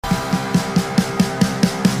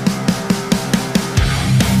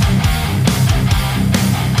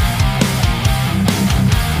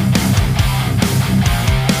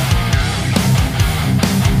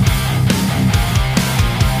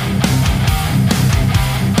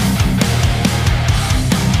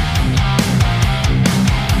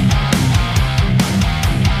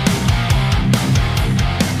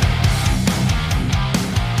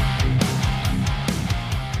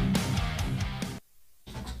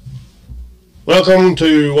Welcome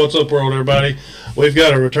to What's Up World, everybody. We've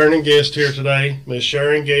got a returning guest here today, Miss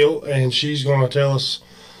Sharon Gail, and she's going to tell us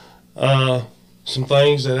some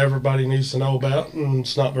things that everybody needs to know about, and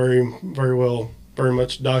it's not very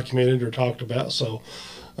much documented or talked about. So,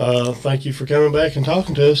 thank you for coming back and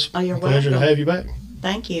talking to us. Oh, you're Pleasure welcome. to have you back.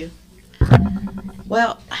 Thank you.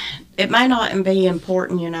 Well, it may not be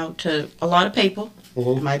important, to a lot of people.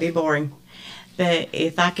 It may be boring. But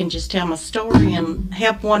if I can just tell my story and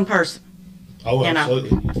help one person, Oh,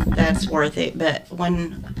 absolutely. that's worth it. But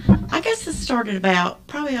I guess it started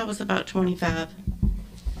probably I was about 25.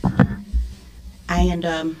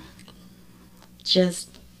 And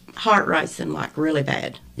just heart racing like really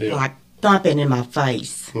bad. Yeah. Like thumping in my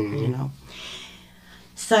face,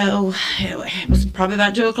 So it was probably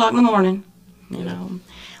about 2 o'clock in the morning,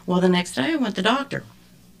 Well, the next day I went to the doctor.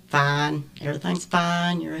 Fine, everything's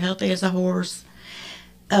fine, you're healthy as a horse.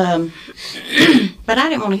 But I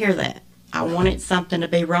didn't want to hear that. I wanted something to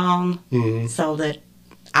be wrong so that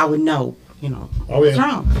I would know, what's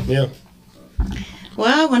wrong. Yeah.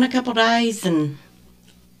 Well, I went a couple days and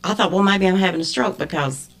I thought, well, maybe I'm having a stroke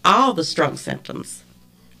because all the stroke symptoms,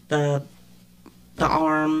 the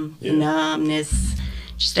arm, numbness,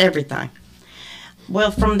 just everything.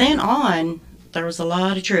 Well, from then on, there was a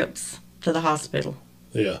lot of trips to the hospital.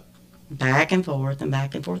 Yeah. Back and forth and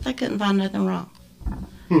back and forth. They couldn't find nothing wrong.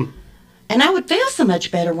 Hmm. And I would feel so much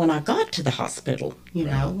better when I got to the hospital,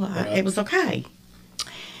 Right. It was okay.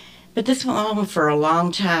 But this went on for a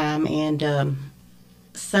long time, and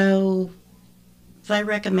so they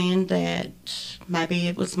recommend that maybe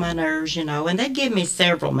it was my nerves, and they'd give me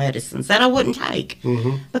several medicines that I wouldn't take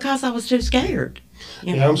because I was too scared.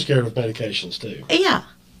 Yeah, I'm scared of medications too. Yeah,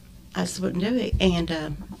 I just wouldn't do it.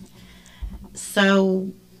 And so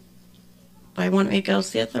they wanted me to go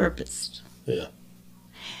see a therapist. Yeah.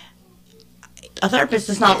 A therapist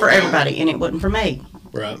is not for everybody, and it wasn't for me.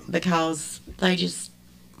 Right. Because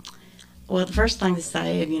the first thing they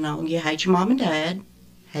say, you hate your mom and dad.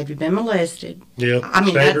 Have you been molested? Yeah.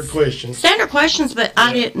 Standard questions. Standard questions, but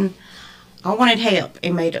I wanted help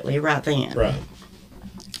immediately right then. Right.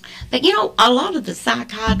 But, a lot of the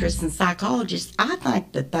psychiatrists and psychologists, I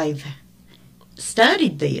think that they've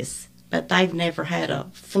studied this, but they've never had a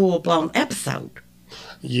full-blown episode.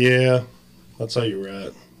 Yeah. I'd say you're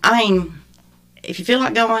right. I mean, if you feel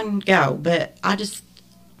like going, go. But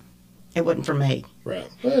it wasn't for me. Right.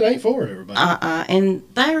 Well, it ain't for everybody. And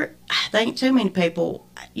there ain't too many people.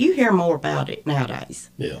 You hear more about it nowadays.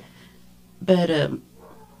 Yeah. But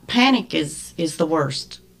panic is the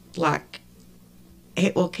worst. Like,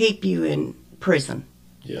 it will keep you in prison.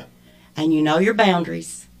 Yeah. And you know your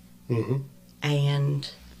boundaries. Mm-hmm. And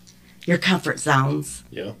your comfort zones.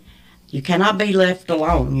 Yeah. You cannot be left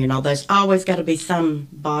alone. There's always got to be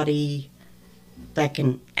somebody that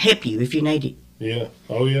can help you if you need it. Yeah.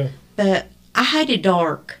 Oh, yeah. But I hated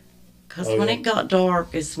dark. Because when yeah. it got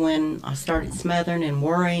dark is when I started smothering and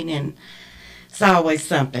worrying, and it's always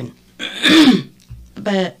something.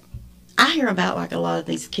 But I hear about, like, a lot of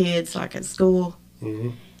these kids, like, at school,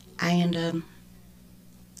 and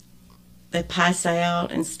they pass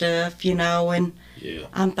out and stuff, and Yeah.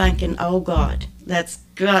 I'm thinking, oh, God,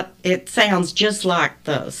 it sounds just like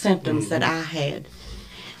the symptoms that I had.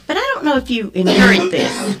 But I don't know if you inherit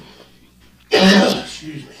this.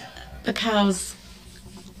 Excuse me. Because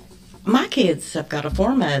my kids have got a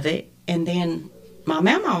form of it, and then my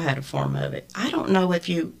mama had a form of it. I don't know if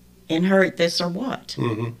you inherit this or what.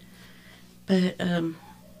 Mm-hmm. But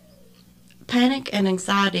panic and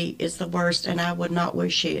anxiety is the worst, and I would not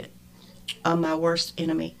wish it on my worst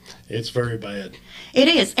enemy. It's very bad. It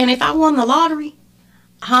is. And if I won the lottery,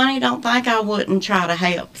 honey, don't think I wouldn't try to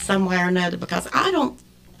help some way or another, because I don't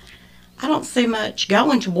see much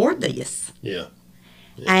going toward this. Yeah.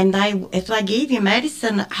 And if they give you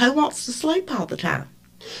medicine, who wants to sleep all the time?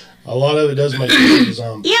 A lot of it does make you feel a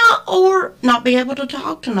zombie. Yeah, or not be able to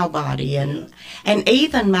talk to nobody, and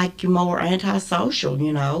even make you more antisocial,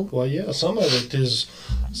 Well, yeah, some of it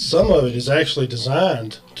is actually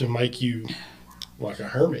designed to make you like a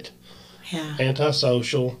hermit. Yeah.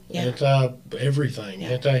 Antisocial, Yeah. anti-everything,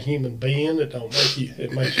 anti-human being. It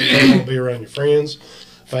makes you don't want to be around your friends,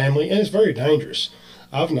 family, and it's very dangerous.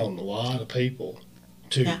 I've known a lot of people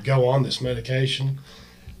to go on this medication,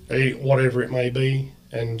 whatever it may be,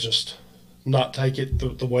 and just not take it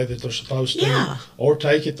the way that they're supposed to, or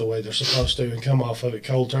take it the way they're supposed to and come off of it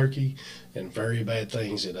cold turkey, and very bad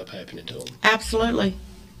things end up happening to them. Absolutely.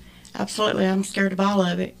 Absolutely. I'm scared of all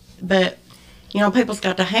of it. But, people's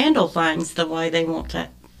got to handle things the way they want to,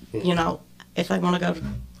 if they want to go to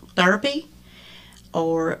therapy.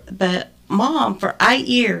 But Mom, for 8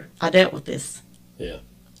 years, I dealt with this. Yeah.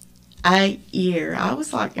 8 years. I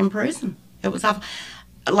was like in prison. It was awful.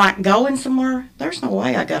 Like going somewhere, there's no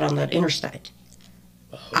way I got on that interstate.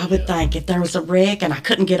 Oh, I would think if there was a wreck and I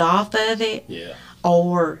couldn't get off of it,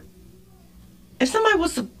 or if somebody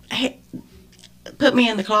was to put me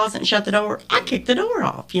in the closet and shut the door, I'd kick the door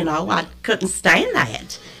off. You know, I couldn't stand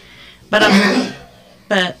that.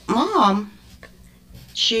 But Mom,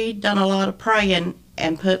 she'd done a lot of praying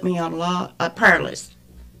and put me on a prayer list.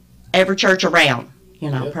 Every church around,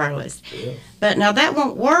 prayer list. Yeah. But now that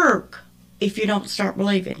won't work if you don't start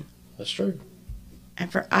believing. That's true.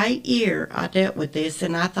 And for 8 years, I dealt with this,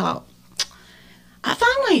 and I thought, I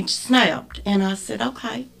finally snapped, and I said,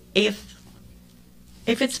 okay, if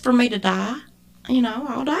it's for me to die,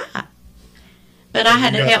 I'll die. But I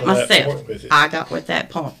had to help myself. I got with that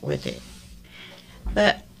point with it.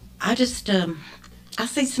 But I just, I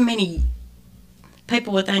see so many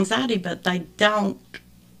people with anxiety, but they don't.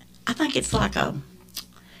 I think it's like a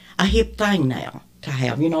hip thing now to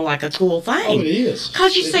have, like a cool thing. Oh, it is.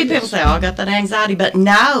 Because you see people say, oh, I got that anxiety, but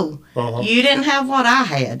no, you didn't have what I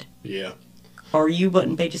had. Yeah. Or you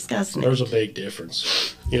wouldn't be discussing it. There's a big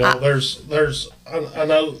difference. I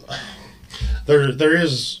know there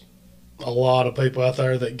is a lot of people out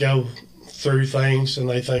there that go through things and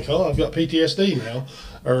they think, oh, I've got PTSD now,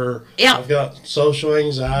 or I've got social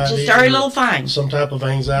anxiety. Just every little thing. Some type of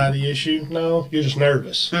anxiety issue. No, you're just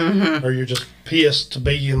nervous. Or you're just pissed to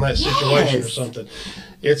be in that situation or something.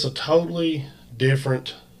 It's a totally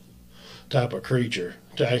different type of creature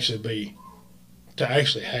to actually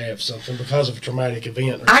have something because of a traumatic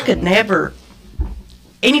event. I could never,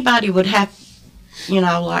 anybody would have,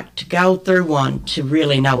 like to go through one to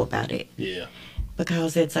really know about it. Yeah.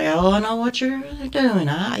 Because they'd say, oh, I know what you're doing.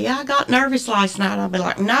 I got nervous last night. I'd be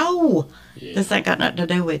like, no, this ain't got nothing to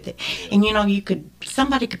do with it. Yeah. And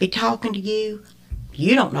somebody could be talking to you.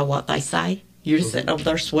 You don't know what they say. You're just sitting over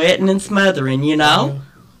there sweating and smothering, I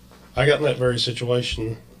got in that very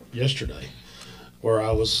situation yesterday where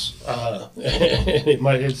I was,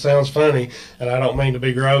 it sounds funny, and I don't mean to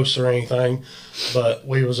be gross or anything, but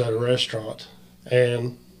we was at a restaurant,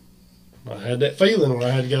 and I had that feeling where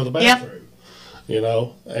I had to go to the bathroom.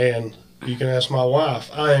 And you can ask my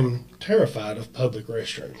wife, I am terrified of public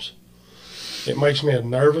restrooms. It makes me a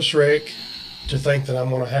nervous wreck to think that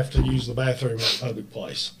I'm going to have to use the bathroom in a public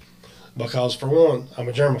place. Because, for one, I'm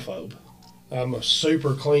a germaphobe. I'm a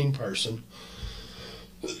super clean person.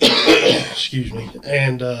 Excuse me.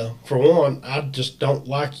 And, for one, I just don't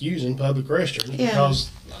like using public restrooms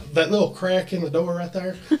because that little crack in the door right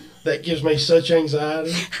there, that gives me such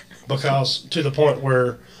anxiety. Because to the point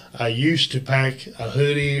where I used to pack a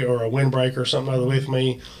hoodie or a windbreaker or something other with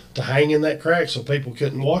me to hang in that crack so people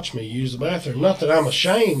couldn't watch me use the bathroom. Not that I'm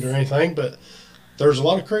ashamed or anything, but there's a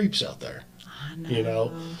lot of creeps out there. I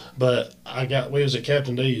know. But we was at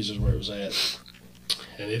Captain D's is where it was at,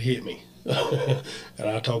 and it hit me. And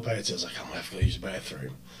I told Patsy, I was like, I'm going to have to go use the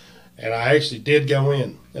bathroom. And I actually did go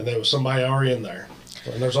in, and there was somebody already in there.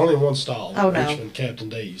 And there's only one stall in Richmond, Captain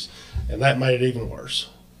D's, and that made it even worse.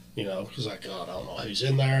 Because I don't know who's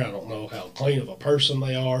in there. I don't know how clean of a person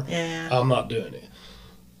they are. Yeah. I'm not doing it.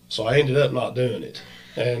 So I ended up not doing it.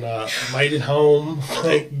 And I made it home,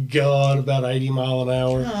 thank God, about 80 miles an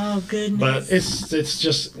hour. Oh, goodness. But it's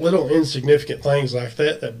just little insignificant things like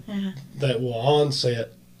that will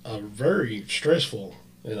onset a very stressful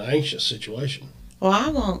and anxious situation. Well, I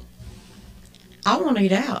won't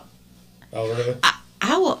eat out. Oh, really?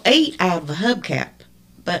 I will eat out of a hubcap,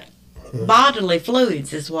 but bodily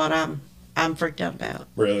fluids is what I'm freaked out about.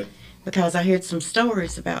 Really? Because I heard some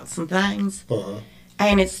stories about some things,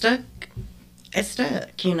 and it stuck,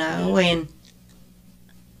 and I'm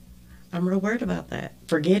real worried about that.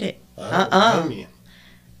 Forget it.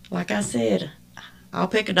 Like I said, I'll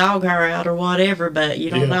pick a dog hair out or whatever, but you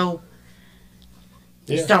don't know.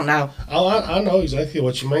 You just don't know. I know exactly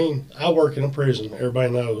what you mean. I work in a prison,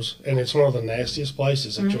 everybody knows, and it's one of the nastiest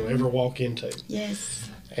places that you'll ever walk into. Yes.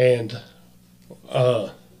 And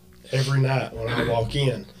every night when I walk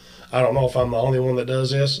in, I don't know if I'm the only one that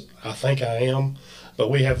does this. I think I am. But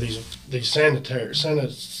we have these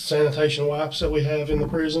sanitation wipes that we have in the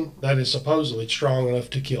prison that is supposedly strong enough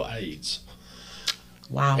to kill AIDS.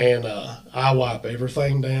 Wow. And I wipe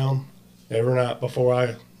everything down every night before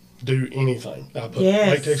I do anything. I put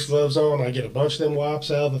latex gloves on. I get a bunch of them wipes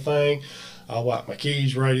out of the thing. I wipe my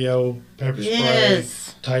keys, radio, pepper spray,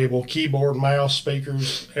 table, keyboard, mouse,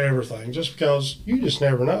 speakers, everything. Just because you just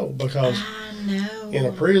never know. Because in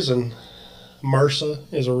a prison,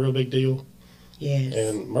 MRSA is a real big deal. Yes.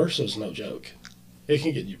 And MRSA is no joke. It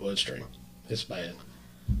can get in your bloodstream. It's bad.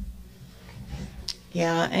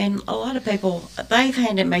 Yeah, and a lot of people, they've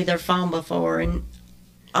handed me their phone before, and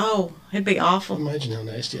Oh, it'd be awful. Imagine how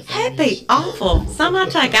nasty a phone It'd be is. awful.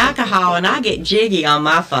 Sometimes I take alcohol and I get jiggy on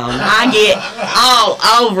my phone. I get all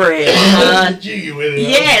over it, hon. Jiggy with it.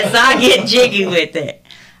 Yes, I get jiggy with it.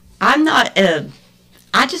 I'm not, I'm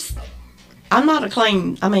not a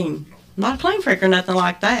clean, not a clean freak or nothing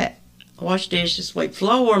like that. Wash dishes, sweep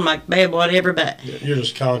floor, make bed, whatever, but You're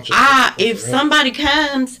just conscious. if somebody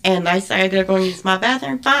comes and they say they're going to use my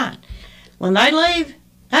bathroom, fine. When they leave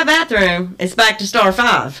that bathroom, it's back to star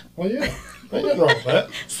 5. Well, yeah. Ain't nothing wrong with that.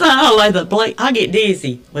 So I get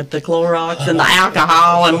dizzy with the Clorox and the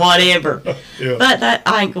alcohol and whatever. Yeah. But that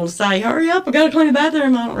I ain't going to say, hurry up, I got to clean the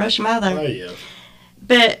bathroom. I don't rush them out of there. Oh, yeah.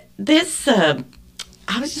 But this, I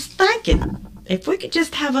was just thinking, if we could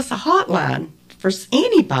just have us a hotline for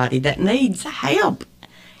anybody that needs help,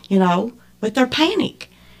 with their panic.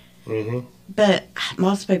 Mm-hmm. But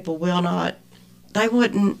most people will not. They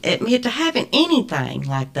wouldn't admit to having anything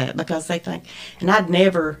like that because they think, and I'd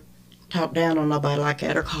never talk down on nobody like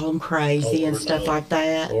that or call them crazy and stuff like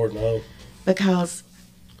that. Lord, no. Because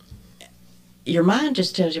your mind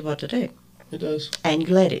just tells you what to do. It does. And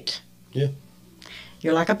you let it. Yeah.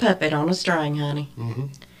 You're like a puppet on a string, honey. Mm-hmm.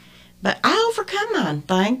 But I overcome mine,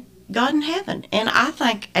 thank God in heaven. And I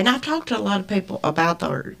think, and I've talked to a lot of people about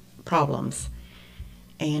their problems.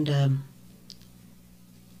 And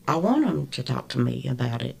I want them to talk to me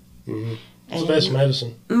about it. Mm-hmm. It's the best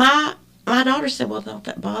medicine. My daughter said, well, don't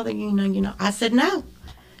that bother you? I said, no,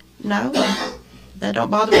 that don't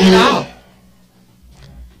bother me at all.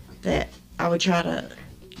 That I would try to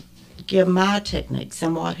give my techniques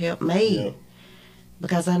and what helped me. Yeah.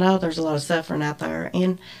 Because I know there's a lot of suffering out there.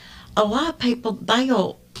 And a lot of people,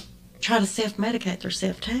 they'll try to self-medicate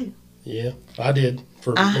themselves too. Yeah, I did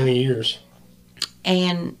for many years.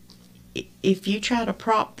 And if you try to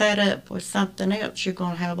prop that up with something else, you're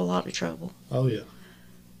going to have a lot of trouble. Oh, yeah.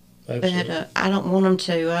 Absolutely. But I don't want them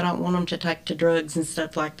to. I don't want them to take to drugs and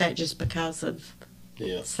stuff like that just because of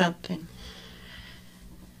something.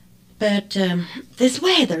 But this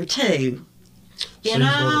weather, too.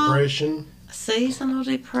 Seasonal depression. Seasonal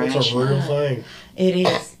depression. That's a real thing. It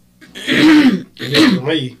is. It is for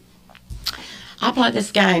me. I play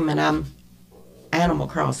this game and I'm Animal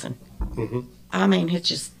Crossing. Mm-hmm. It's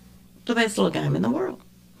just the best little game in the world.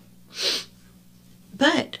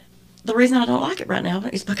 But the reason I don't like it right now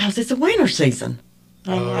is because it's a winter season.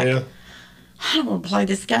 Yeah. I don't want to play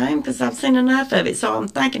this game because I've seen enough of it. So I'm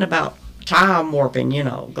thinking about time warping,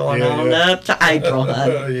 going on up to April.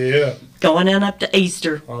 Yeah. Going on up to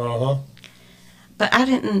Easter. Uh-huh. But I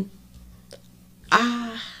didn't.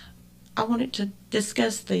 I wanted to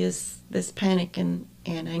discuss this panic and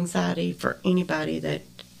anxiety for anybody that.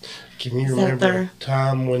 Can you remember a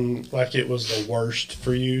time when, it was the worst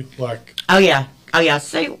for you? Oh, yeah.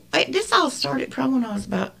 See, this all started probably when I was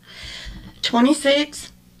about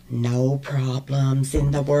 26. No problems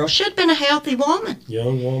in the world. Should have been a healthy woman.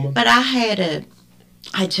 Young woman. But I had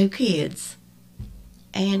 2 kids.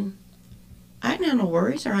 And I didn't have no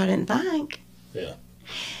worries, or I didn't think. Yeah.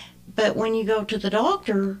 But when you go to the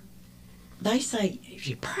doctor, they say,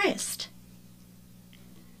 you're depressed.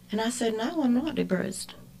 And I said, no, I'm not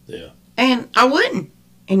depressed. Yeah. And I wouldn't,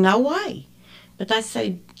 in no way. But they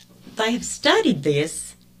say they have studied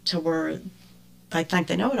this to where they think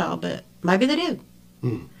they know it all, but maybe they do.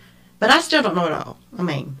 Hmm. But I still don't know it all.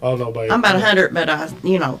 Oh, no, baby. I'm about 100, but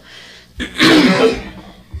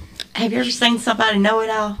Have you ever seen somebody know it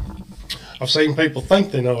all? I've seen people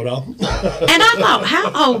think they know it all. And I thought,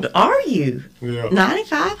 how old are you? Yeah.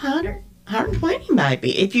 95, 100, 120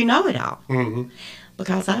 maybe, if you know it all. Mm-hmm.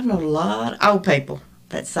 Because I've known a lot of old people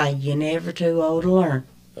that say you're never too old to learn.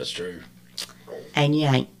 That's true. And you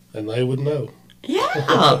ain't. And they would know.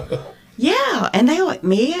 Yeah. Yeah. And they'll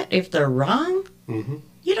admit if they're wrong. Mm-hmm.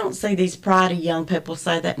 You don't see these pridey young people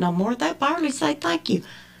say that no more. They barely say thank you.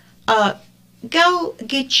 Go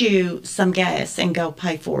get you some gas and go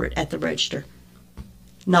pay for it at the register.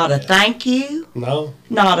 Not a thank you. No.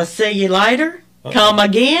 Not a see you later. Come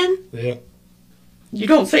again. Yeah. You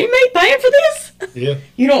don't see me paying for this? Yeah.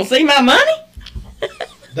 You don't see my money?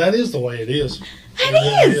 That is the way it is.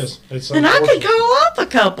 It is. It's and I could call up a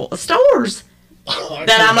couple of stores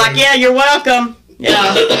that I'm like, yeah, you're welcome.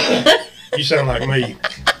 Yeah. You sound like me.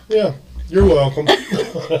 Yeah, you're welcome.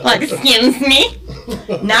 Like, excuse me.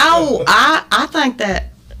 No, I think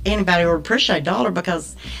that anybody would appreciate $1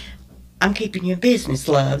 because I'm keeping you in business,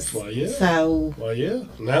 loves. Well, yeah. So. Well, yeah.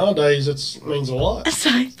 Nowadays, it means a lot. I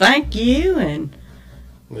say thank you and.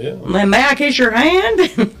 Yeah. May I kiss your hand?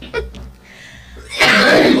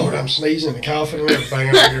 Lord, I'm sneezing and coughing and everything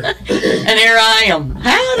over here. And here I am.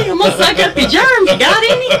 Howdy, I'm gonna suck up your germs. You got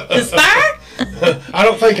any to spare? I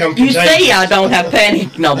don't think I'm You contagious. see, I don't have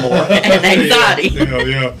panic no more and anxiety.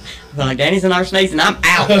 Yeah. Like, Danny's in our sneezing, I'm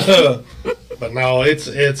out. But no,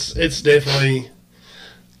 it's definitely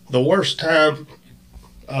the worst time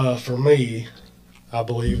for me, I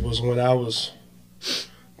believe, was when I was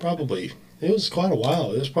probably, it was quite a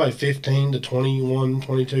while. It was probably 15 to 21,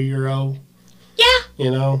 22-year-old. Yeah.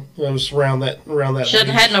 You know, it was around that Shouldn't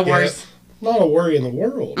have had no worries. Not a worry in the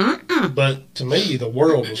world. Mm-mm. But to me, the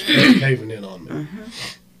world was caving in on me. Mm-hmm.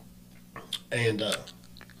 And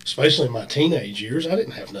especially in my teenage years, I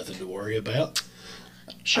didn't have nothing to worry about.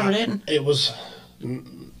 Sure didn't. It was,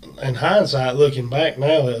 in hindsight, looking back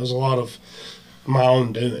now, it was a lot of my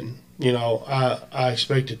own doing. You know, I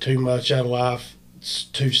expected too much out of life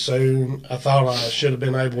too soon. I thought I should have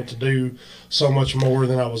been able to do so much more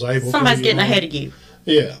than I was able to. Somebody's getting ahead of you.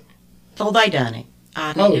 Yeah. So they done it.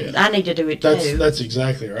 I need to do it too. That's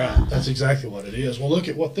exactly right. That's exactly what it is. Well, look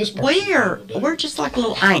at what this person's able to do. We're just like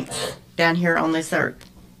little ants down here on this earth.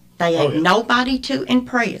 They ain't nobody to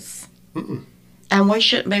impress. Mm-mm. And we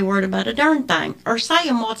shouldn't be worried about a darn thing or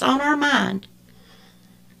saying what's on our mind.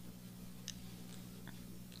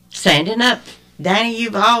 Standing up. Danny,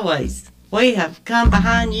 we have come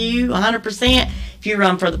behind you 100%. If you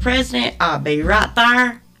run for the president, I'll be right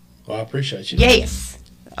there. Well, I appreciate you. Yes.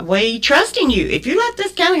 We trust in you. If you left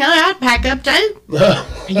this county, I'd pack up too.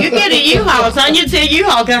 You get a U-Haul, son, you'd see a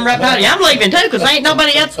U-Haul come right behind you. I'm leaving too, because ain't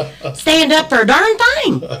nobody else stand up for a darn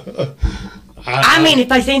thing. I mean, if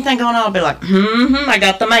they see anything going on, I'll be like, I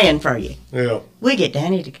got the man for you. Yeah. We get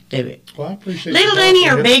Danny to do it. Well, I appreciate Little Danny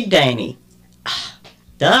or Big Danny?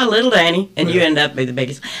 Duh, Little Danny. And you end up being the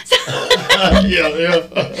biggest. Yeah.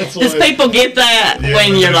 Does people get that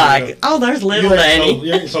when you're like, oh, there's Little Danny?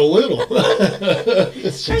 You ain't so little.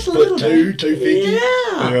 It's There's just little put Danny. 250.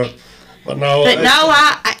 Yeah. But no. But no,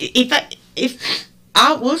 if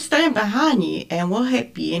we'll stand behind you and we'll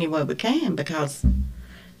help you any way we can, because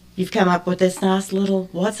you've come up with this nice little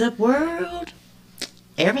what's up world,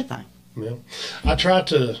 everything. Yeah. I try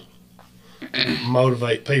to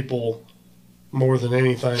motivate people more than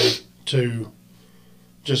anything to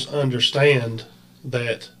just understand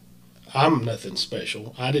that I'm nothing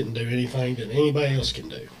special. I didn't do anything that anybody else can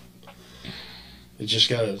do. You just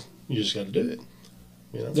gotta do it.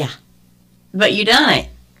 You know? Yeah. But you done it.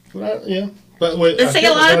 But See,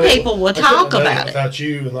 a lot of people will talk about it. Without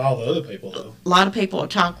you and all the other people, though. A lot of people will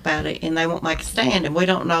talk about it and they won't make a stand, and we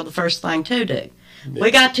don't know the first thing to do. Yeah.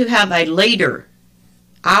 We got to have a leader.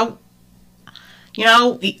 When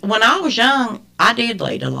I was young, I did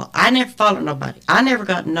lead a lot. I never followed nobody. I never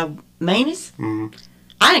got no meanness. Mm-hmm.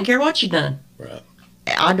 I didn't care what you done. Right.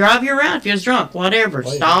 I'd drive you around if you was drunk, whatever.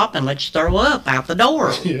 Well, Stop and let you throw up out the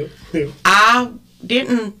door. Yeah. I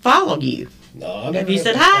didn't follow you. No, I never. If you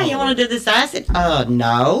said, "Hey, you want to do this?" I said,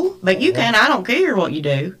 no, but you can. I don't care what you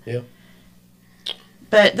do. Yeah.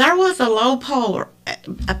 But there was a low polar,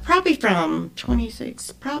 probably from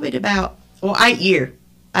 26, probably to about 8 year.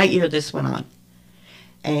 8 year this went on,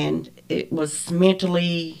 and it was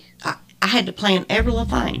mentally. I had to plan every little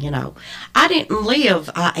thing. I didn't live.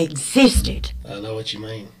 I existed. I know what you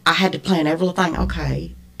mean. I had to plan every little thing.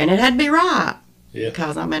 Okay, and it had to be right. Yeah.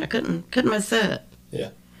 Because I couldn't mess up. Yeah.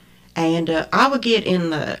 And I would get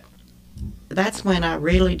that's when I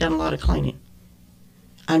really done a lot of cleaning.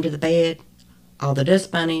 Under the bed, all the dust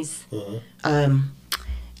bunnies. Uh-huh.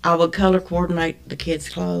 I would color coordinate the kids'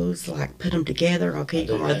 clothes, like put them together. Okay,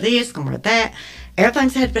 you're going to wear this, going to wear that. Everything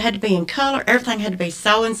had to be in color. Everything had to be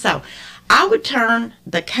so and so. I would turn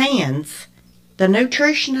the cans, the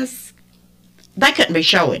nutritionists, they couldn't be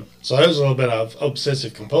showing. So it was a little bit of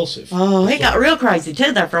obsessive compulsive. Oh, he got real crazy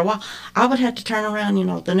too there for a while. I would have to turn around,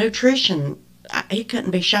 the nutrition, he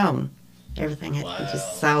couldn't be shown. Everything had to be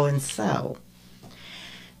just so and so.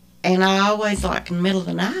 And I always, like in the middle of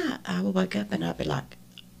the night, I would wake up and I'd be like,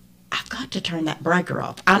 I've got to turn that breaker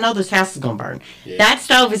off. I know this house is going to burn. Yeah. That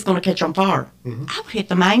stove is going to catch on fire. Mm-hmm. I would hit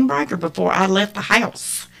the main breaker before I left the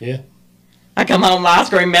house. Yeah. I come home, my ice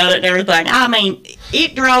cream melted and everything. I mean,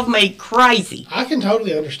 it drove me crazy. I can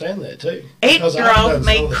totally understand that too. It drove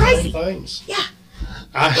me crazy. Things. Yeah.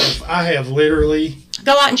 I have literally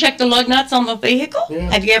go out and check the lug nuts on the vehicle.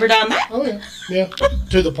 Yeah. Have you ever done that? Oh yeah.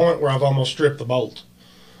 To the point where I've almost stripped the bolt.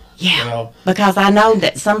 Yeah. Because I know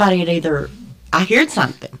that somebody had I heard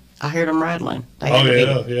something. I heard them rattling.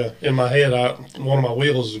 Yeah. In my head, one of my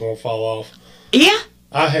wheels is going to fall off. Yeah.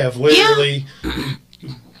 I have literally.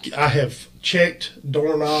 I have checked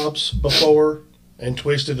doorknobs before and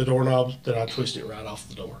twisted the doorknob that I twisted right off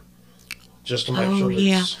the door, just to make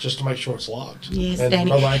sure it's locked. Yes, and Danny.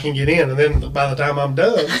 nobody can get in. And then by the time I'm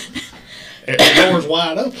done, the door's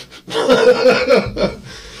wide open.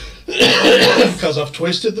 because I've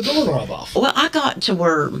twisted the doorknob off. Well, I got to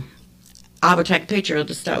where I would take a picture of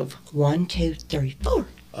the stove. 1, 2, 3, 4.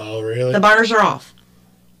 Oh, really? The burners are off.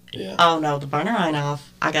 Yeah. Oh, no, the burner ain't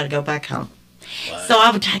off. I got to go back home. Wow. So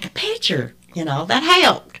I would take a picture. That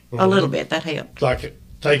helped a little bit. That helped. Like,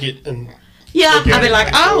 take it and... Yeah, I'd be like,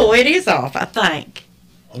 oh, it is off, I think.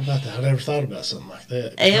 What about that? I never thought about something like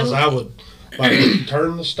that. Because I would, like,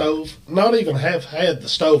 turn the stove, not even have had the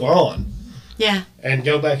stove on. Yeah. And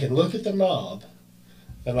go back and look at the knob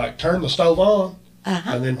and, like, turn the stove on.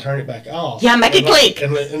 Uh-huh. And then turn it back off. Yeah, make it click.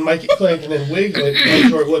 And make it click and then wiggle it, make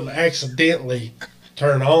sure it wouldn't accidentally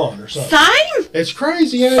turn on or something. Same. It's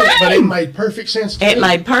crazy, ain't it? But it made perfect sense to me. It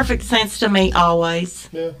made perfect sense to me always,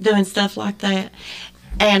 doing stuff like that.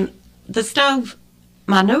 And the stove,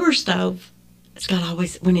 my newer stove, it's got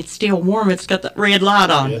always, when it's still warm, it's got that red light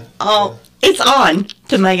on. Yeah, oh, it's on.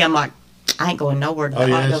 To me, I'm like, I ain't going nowhere. Oh,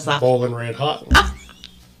 yeah, it's boiling red hot.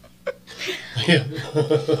 Yeah.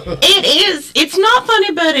 It is. It's not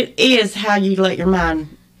funny, but it is how you let your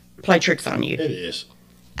mind play tricks on you. It is.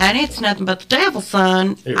 And it's nothing but the devil,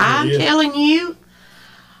 son. Really I'm is. telling you,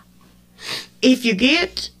 if you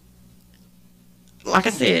get, like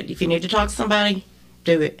I said, if you need to talk to somebody,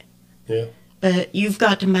 do it. Yeah. But you've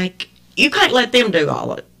got to you can't let them do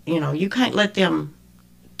all of it. You can't let them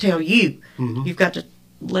tell you. Mm-hmm. You've got to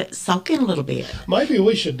let soak in a little bit. Maybe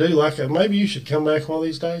we should do maybe you should come back one of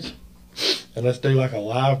these days and let's do like a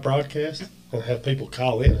live broadcast and have people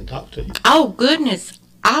call in and talk to you. Oh, goodness.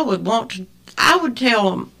 I would tell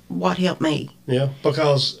them what helped me. Yeah,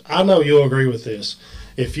 because I know you'll agree with this.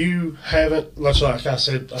 If you haven't, like I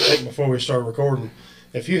said, I think before we started recording,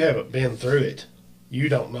 if you haven't been through it, you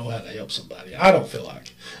don't know how to help somebody. I don't feel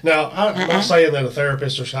like. Now, I'm not saying that a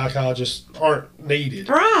therapist or psychologist aren't needed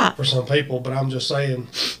for some people, but I'm just saying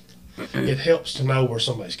it helps to know where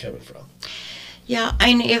somebody's coming from. Yeah,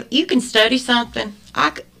 and if you can study something,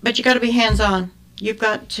 but you got to be hands-on. You've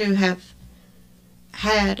got to have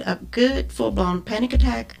had a good full-blown panic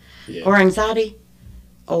attack or anxiety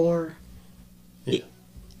or... Yeah.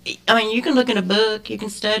 I mean, you can look in a book, you can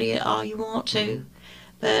study it all you want to,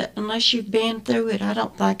 but unless you've been through it, I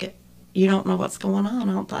don't think you don't know what's going on,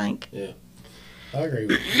 I don't think. Yeah, I agree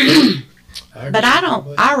with you. But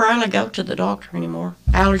I rarely go to the doctor anymore.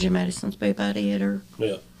 Allergy medicine's be about it, or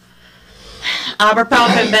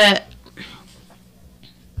ibuprofen, but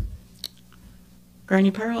Granny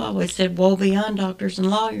Pearl always said, woe beyond doctors and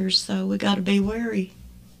lawyers, so we got to be wary.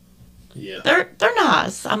 Yeah. They're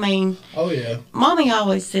nice. I mean, Mommy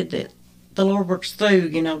always said that the Lord works through,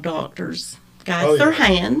 doctors, guys, their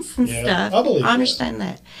hands and stuff. I believe I understand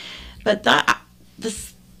that. But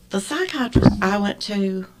the psychiatrist I went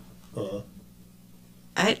to,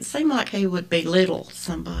 it seemed like he would belittle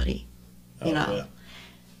somebody. You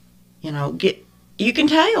can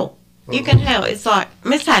tell. You can tell. It's like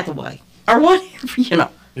Miss Hathaway or whatever,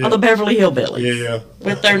 or the Beverly Hillbillies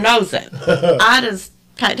with their nose out. I just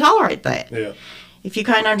can't tolerate that. Yeah. If you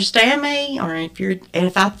can't understand me, or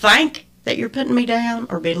if I think that you're putting me down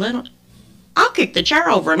or belittling, I'll kick the chair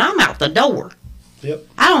over and I'm out the door. Yep.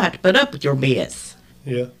 I don't have to put up with your BS.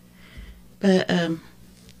 Yeah. But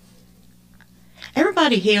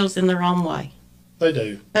everybody heals in their own way. They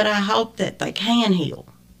do. But I hope that they can heal.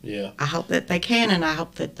 Yeah. I hope that they can, and I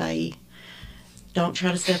hope that they don't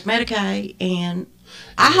try to self-medicate. And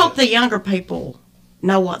I hope the younger people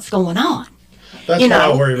know what's going on. That's what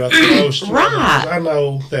I worry about the most. Right. I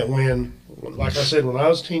know that like I said, when I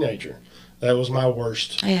was a teenager, that was my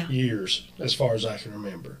worst years as far as I can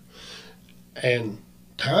remember. And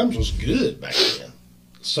times was good back then.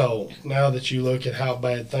 So now that you look at how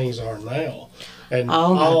bad things are now, and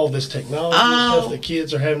all this technology stuff that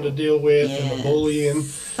kids are having to deal with, and the bullying.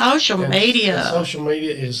 Social media. Social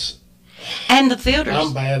media is... And the filters.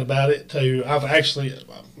 I'm bad about it, too. I've actually,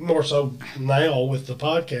 more so now with the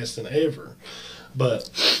podcast than ever. But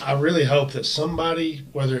I really hope that somebody,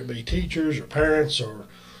 whether it be teachers or parents or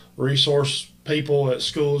resource people at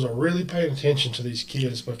schools, are really paying attention to these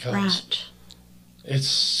kids, because it's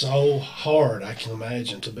so hard, I can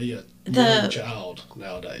imagine, to be a young child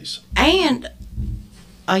nowadays. And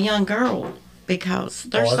a young girl, because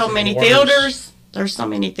there's so many filters. There's so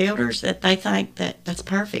many filters that they think that that's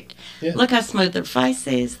perfect. Yeah. Look how smooth their face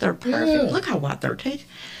is. They're perfect. Yeah. Look how white their teeth.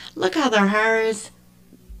 Look how their hair is.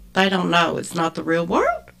 They don't know it's not the real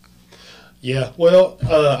world. Yeah. Well,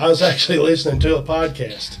 I was actually listening to a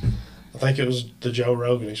podcast. I think it was the Joe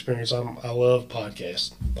Rogan Experience. I love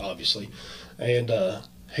podcasts, obviously. And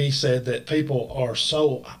he said that people are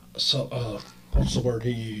so what's the word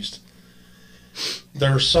he used?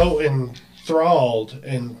 They're so enthralled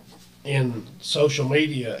in social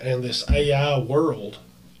media and this AI world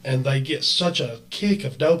and they get such a kick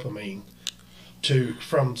of dopamine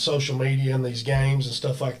from social media and these games and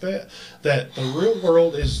stuff like that, that the real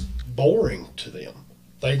world is boring to them.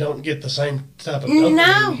 They don't get the same type of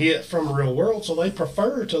dopamine hit from the real world, so they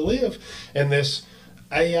prefer to live in this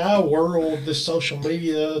AI world, this social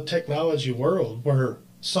media technology world, where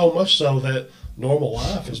so much so that normal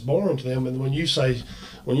life is boring to them. And when you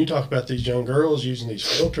talk about these young girls using these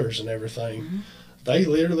filters and everything, mm-hmm. they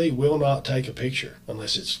literally will not take a picture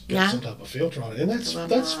unless it's got some type of filter on it. And that's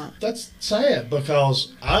sad,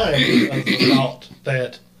 because I am of the thought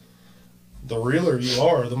that the realer you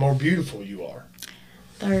are, the more beautiful you are.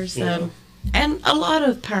 There's and a lot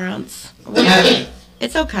of parents,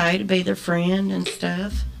 it's okay to be their friend and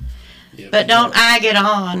stuff. Yep. But don't egg it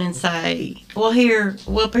on and say, well,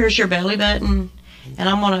 here's your belly button, and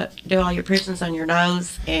I'm going to do all your piercings on your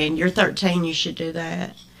nose, and you're 13, you should do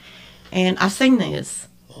that. And I've seen this.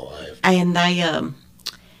 Oh, I have. And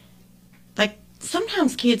they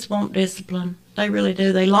sometimes kids want discipline. They really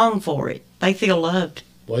do. They long for it. They feel loved.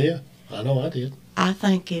 Well, yeah, I know I did. I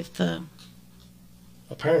think if a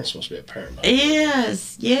parent's supposed to be a parent.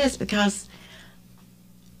 Yes, because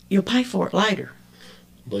you'll pay for it later.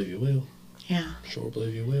 Believe you will. Yeah. Sure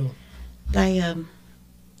believe you will.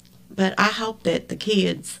 But I hope that the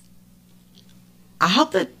kids, I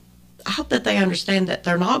hope that they understand that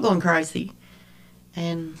they're not going crazy,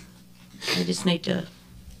 and they just need to,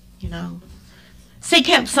 seek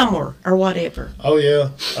help somewhere or whatever. Oh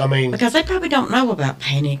yeah, I mean, because they probably don't know about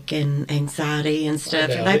panic and anxiety and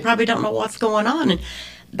stuff, and they probably don't know what's going on, and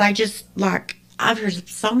they just I've heard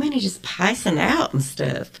so many just passing out and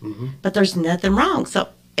stuff, mm-hmm. but there's nothing wrong. So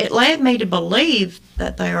it led me to believe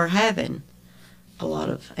that they are having a lot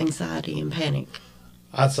of anxiety and panic.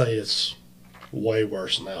 I'd say it's way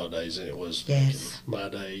worse nowadays than it was back in my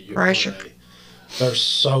day. Your day. There's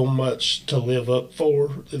so much to live up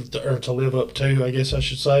for, or to live up to, I guess I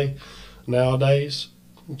should say, nowadays,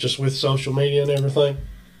 just with social media and everything,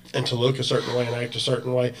 and to look a certain way and act a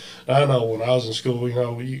certain way. I know when I was in school,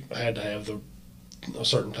 you had to have a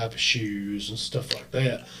certain type of shoes and stuff like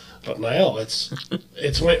that. But now it's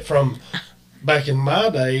went from, back in my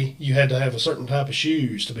day, you had to have a certain type of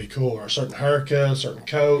shoes to be cool, or a certain haircut, a certain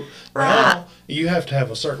coat. Right. Now you have to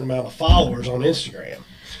have a certain amount of followers on Instagram,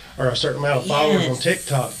 or a certain amount of followers on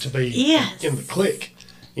TikTok to be in the clique,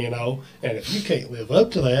 And if you can't live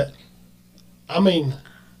up to that, I mean,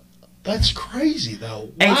 that's crazy,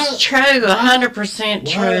 though. It's true,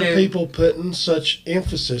 100% true. Why are people putting such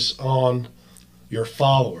emphasis on your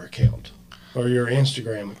follower count, or your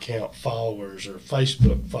Instagram account followers, or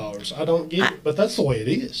Facebook followers? I don't get it, but that's the way it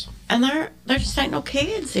is. And there just ain't no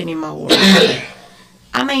kids anymore.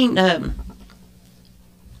 I mean,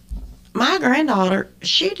 my granddaughter,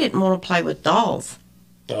 she didn't want to play with dolls.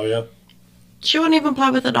 Oh, yeah? She wouldn't even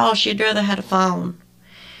play with a doll. She'd rather had a phone.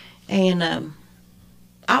 And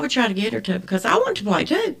I would try to get her to, because I wanted to play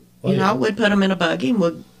too. Well, we'd put them in a buggy and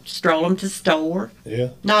we'd stroll them to the store. Yeah.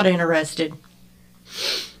 Not interested.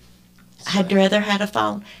 I'd rather had a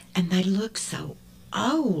phone. And they look so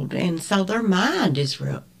old. And so their mind is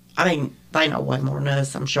real. I mean, they know way more than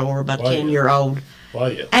us, I'm sure, about a 10-year-old.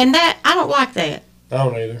 Well, yeah. And I don't like that. I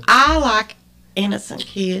don't either. I like innocent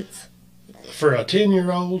kids. For a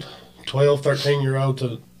 10-year-old, 12,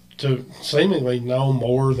 13-year-old to seemingly know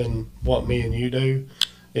more than what me and you do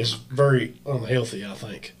is very unhealthy, I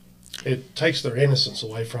think. It takes their innocence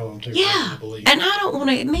away from them, too. Yeah, I believe. And I don't want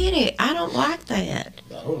to admit it. I don't like that.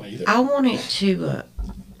 I don't either. I want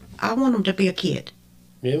them to be a kid.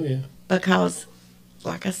 Yeah. Because,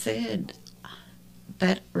 like I said,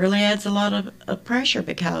 that really adds a lot of pressure,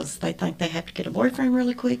 because they think they have to get a boyfriend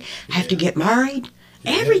really quick, have to get married,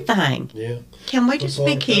 everything. Yeah. Can we just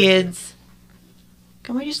be kids?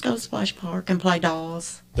 Can we just go to Splash Park and play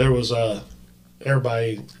dolls? There was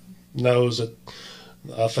everybody knows that,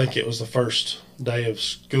 I think it was the first day of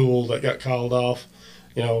school that got called off.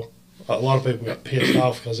 A lot of people got pissed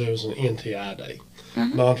off because it was an NTI day.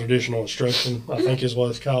 Mm-hmm. Non-traditional instruction, I think is what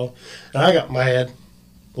it's called. And I got mad.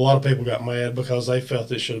 A lot of people got mad because they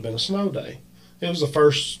felt it should have been a snow day. It was the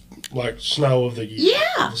first, snow of the year,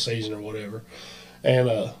 the season or whatever.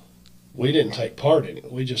 And we didn't take part in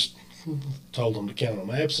it. We just told them to count them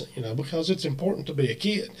absent, because it's important to be a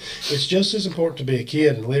kid. It's just as important to be a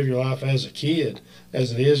kid and live your life as a kid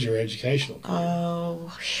as it is your educational career.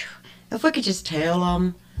 Oh, if we could just tell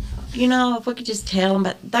them, but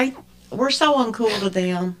we're so uncool to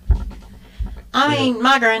them. I mean,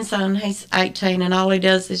 my grandson, he's 18, and all he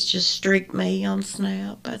does is just streak me on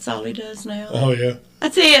Snap. That's all he does now. Oh, yeah.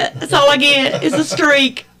 That's it. That's all I get is a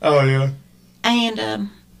streak. Oh, yeah. And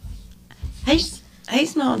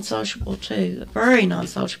he's non-sociable too, a very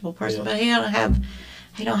non-sociable person, but he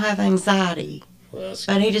don't have anxiety. Well,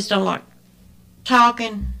 but he just don't like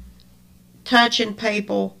talking, touching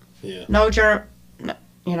people. Yeah. No jerk,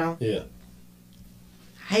 you know. Yeah.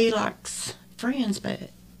 He likes friends, but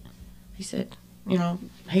he said, you know,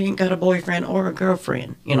 he didn't got a boyfriend or a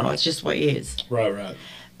girlfriend. You know, it's just what he is. Right.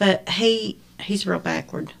 But he's real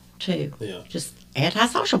backward too. Yeah. Just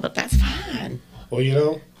antisocial, but that's fine. Well, you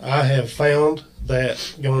know, I have found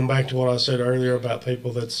that, going back to what I said earlier about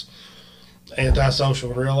people that's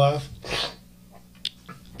antisocial in real life,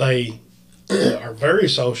 they are very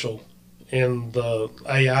social in the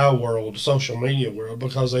AI world, social media world,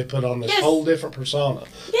 because they put on this whole different persona,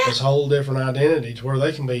 this whole different identity to where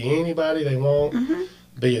they can be anybody they want,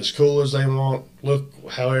 be as cool as they want, look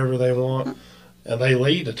however they want, and they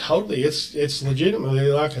lead a totally, it's legitimately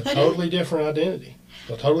like a totally different identity,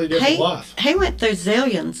 a totally different life. He went through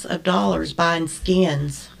zillions of dollars buying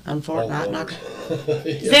skins on Fortnite.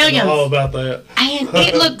 Zillions. All about that. And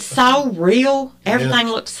it looked so real. Everything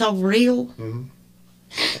looked so real. Mm-hmm.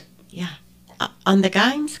 Yeah. On the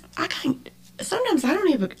games, sometimes I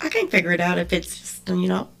can't figure it out if it's, you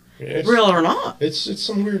know, real or not. It's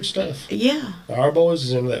some weird stuff. Yeah. Our boys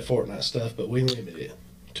is into that Fortnite stuff, but we limit it.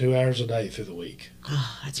 2 hours a day through the week.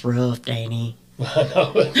 Oh, that's rough, Danny. I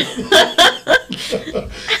know.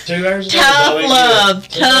 2 hours a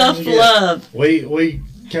day. Tough love. We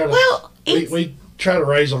kind of, we try to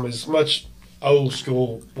raise them as much old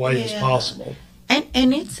school way as possible. And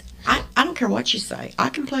it's, I don't care what you say. I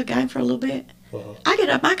can play a game for a little bit. I get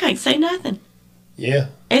up, I can't say nothing. Yeah.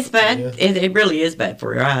 It's bad. Yeah. It really is bad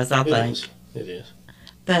for your eyes, I think. It is.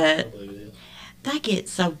 But I believe it is. they get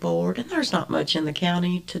so bored, and there's not much in the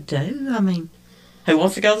county to do. I mean, who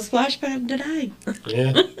wants to go to the splash pad today?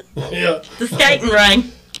 Yeah. Yeah. The skating rink.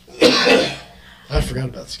 I forgot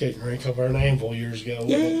about the skating rink over in Anvil years ago.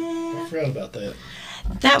 Yeah. I forgot about that.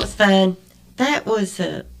 That was fun. That was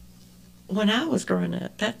when I was growing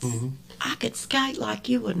up. That's I could skate like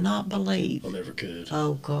you would not believe. I never could.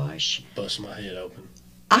 Oh gosh. Bust my head open.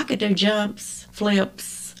 I could do jumps,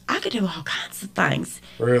 flips. I could do all kinds of things.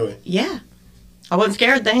 Really? Yeah. I wasn't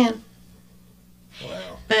scared then.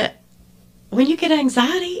 Wow. But when you get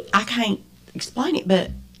anxiety, I can't explain it,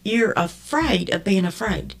 but you're afraid of being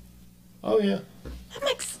afraid. Oh yeah.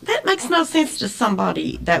 That makes no sense to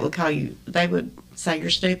somebody that would call you. They would say you're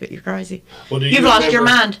stupid, you're crazy. Well, You've lost your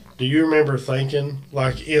mind. Do you remember thinking,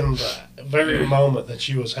 like, in the very moment that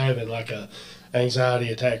you was having like a anxiety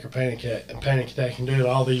attack or panic attack and doing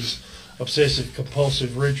all these obsessive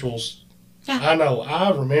compulsive rituals? Yeah. I know.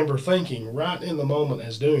 I remember thinking right in the moment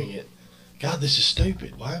as doing it, God, this is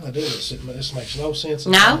stupid. Why am I doing this? This makes no sense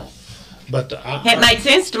at all. But it made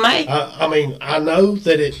sense to me. I mean, I know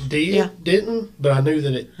that it didn't, but I knew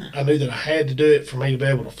that I had to do it for me to be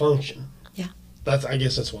able to function. Yeah. I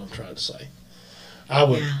guess that's what I'm trying to say.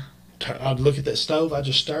 I'd look at that stove. I'd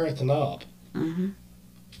just stare at the knob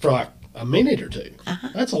for like a minute or two.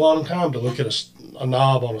 That's a long time to look at a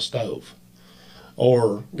knob on a stove,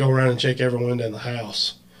 or go around and check every window in the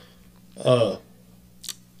house.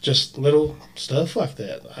 Just little stuff like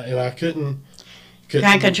that, and I couldn't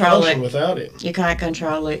control it without it. You can't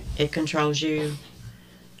control it. It controls you.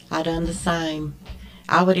 I done the same.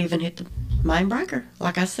 I would even hit the main breaker,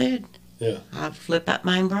 like I said. Yeah. I'd flip that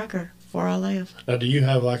main breaker before I left. Now, do you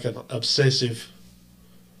have like an obsessive?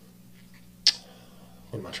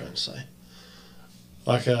 What am I trying to say?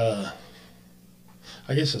 Like I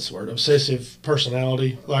guess that's the word. Obsessive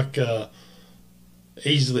personality, like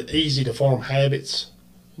easy to form habits.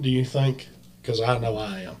 Do you think? Because I know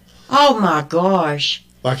I am. Oh my gosh!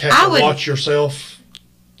 Like have to watch yourself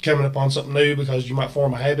coming up on something new because you might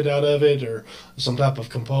form a habit out of it or some type of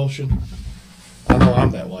compulsion. I know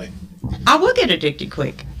I'm that way. I will get addicted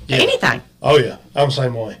quick to anything. Oh yeah, I'm the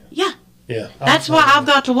same way. Yeah. Yeah. That's why I've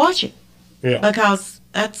got to watch it. Yeah. Because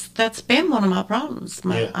that's been one of my problems.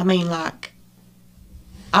 I mean, like,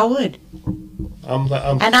 I would.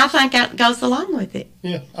 And I think that goes along with it.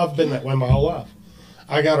 Yeah, I've been that way my whole life.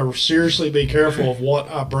 I got to seriously be careful of what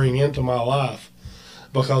I bring into my life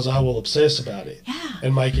because I will obsess about it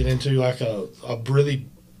and make it into like a really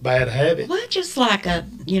bad habit. Well, just like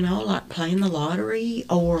like playing the lottery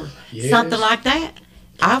or something like that.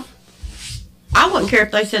 I wouldn't care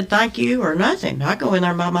if they said thank you or nothing. I'd go in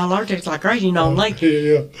there and buy my lottery tickets like crazy, you know, I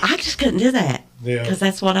just couldn't do that because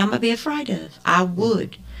that's what I'm going to be afraid of. I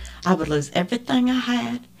would lose everything I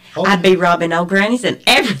had. I'd be robbing old grannies and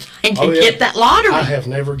everything to get that lottery. I have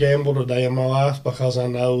never gambled a day in my life because I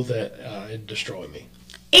know that it'd destroy me.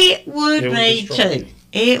 It would me too.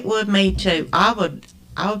 It would me too. I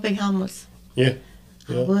would be homeless. Yeah.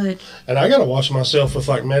 Yeah. I would. And I got to watch myself with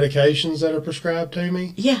like medications that are prescribed to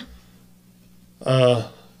me. Yeah.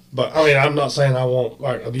 But I mean, I'm not saying I won't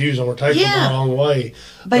like abuse them or take them the wrong way.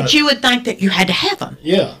 But you would think that you had to have them.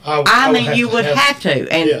 Yeah. I mean, you would have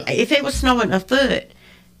to. And Yeah. if it was snowing a foot,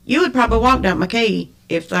 you would probably walk down McKee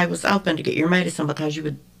if they was open to get your medicine because you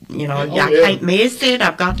would, I can't miss it.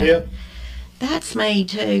 I've got to. Yeah. That's me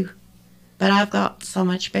too. But I've got so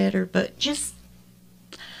much better. But just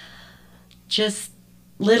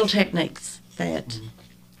little techniques that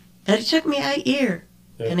it took me 8 years.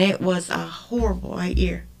 Yeah. And it was a horrible 8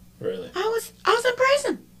 year. Really? I was in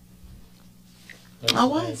prison. That's I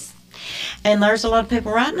was. And there's a lot of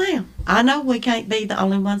people right now. I know we can't be the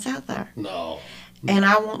only ones out there. No. And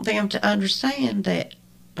I want them to understand that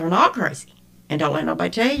they're not crazy. And don't let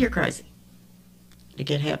nobody tell you you're crazy. To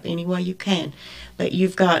get help any way you can. But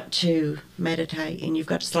you've got to meditate and you've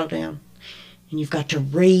got to slow down. And you've got to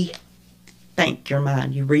rethink your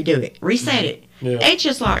mind. You redo it. Reset it. Yeah. It's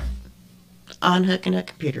just like unhooking a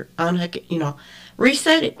computer.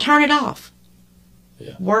 Reset it. Turn it off.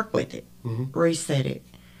 Yeah. Work with it. Mm-hmm. Reset it.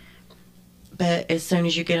 But as soon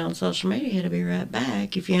as you get on social media, it'll be right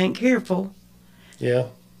back. If you ain't careful. Yeah.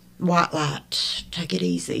 White light. Take it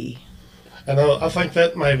easy. And I think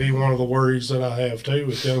that may be one of the worries that I have too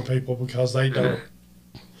with young people because they don't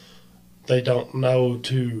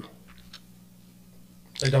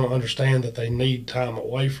understand that they need time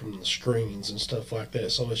away from the screens and stuff like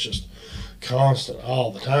that. So it's just constant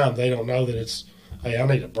all the time. They don't know that it's, hey, I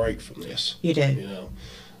need a break from this. You do.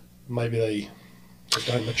 Maybe they just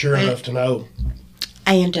aren't mature enough to know.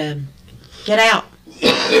 And get out.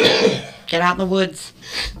 Get out in the woods.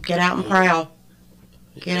 Get out and prowl.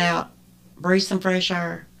 Get out. Breathe some fresh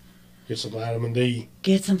air. Get some vitamin D.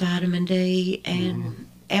 Get some vitamin D and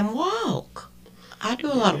walk. I do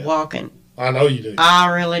a lot of walking. I know you do. I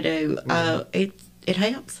really do. It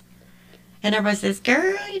helps. And everybody says,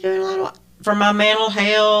 girl, you're doing a lot of walk. For my mental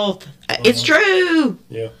health. It's true.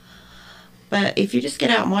 Yeah. But if you just get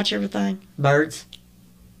out and watch everything, birds,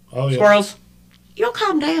 squirrels, you'll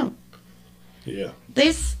calm down. Yeah.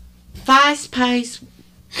 This fast pace,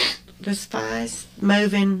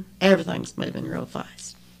 moving, everything's moving real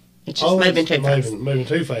fast. It's just moving too fast. Moving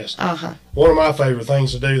too fast. Uh-huh. One of my favorite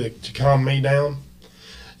things to do to calm me down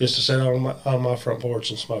is to sit on my front porch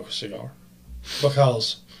and smoke a cigar.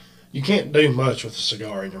 Because you can't do much with a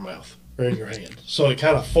cigar in your mouth or in your hand. So it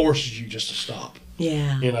kind of forces you just to stop.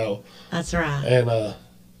 Yeah. That's right. And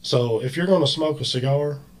so if you're going to smoke a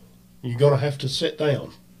cigar, you're going to have to sit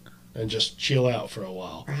down and just chill out for a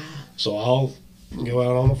while. Right. So I'll go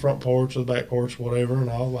out on the front porch or the back porch, whatever, and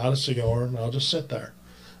I'll light a cigar and I'll just sit there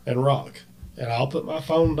and rock. And I'll put my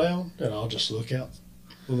phone down and I'll just look out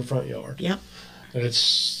in the front yard. Yep. And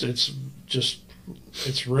it's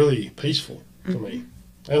really peaceful to me.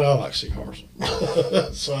 And I like cigars.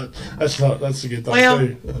 So that's a good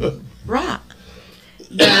thing too. Right.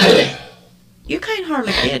 You can't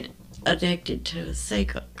hardly get addicted to a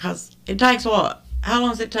cigar because it takes what? How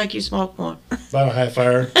long does it take you to smoke one? About a half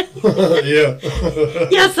hour. Yeah.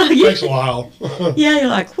 Yeah, so it takes a while. Yeah, you're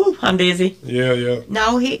like, whoop, I'm dizzy. Yeah, yeah.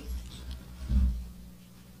 No, I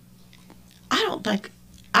don't think,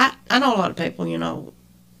 I know a lot of people,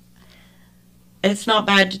 it's not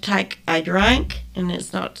bad to take a drink, and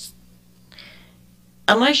it's not,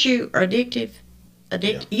 unless you are addicted,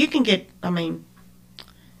 you can get,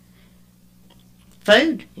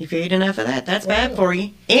 food, if you eat enough of that, that's bad for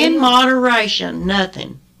you. In moderation,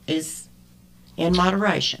 nothing is in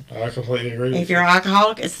moderation. I completely agree. If you're an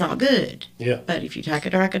alcoholic, it's not good. Yeah. But if you take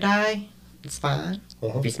a drink a day, it's fine.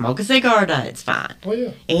 Uh-huh. If you smoke a cigar a day, it's fine. Oh,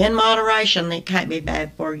 yeah. In moderation, it can't be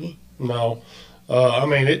bad for you. No.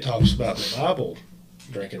 It talks about the Bible,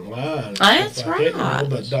 drinking wine. That's like right.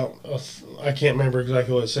 But don't, I can't remember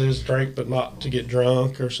exactly what it says, drink but not to get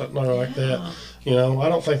drunk or something like that. I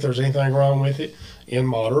don't think there's anything wrong with it. In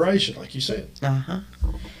moderation, like you said. Uh-huh.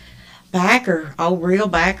 Real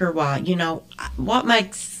backer, why? What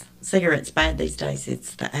makes cigarettes bad these days?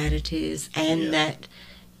 It's the additives and that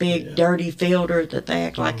big dirty filter that they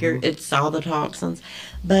act like it's all the toxins.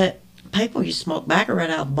 But people used to smoke tobacco right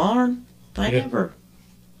out of the barn.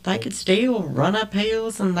 They could still run up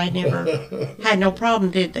hills and they never had no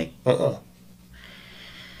problem, did they? No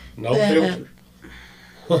filter.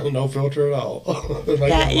 No filter at all.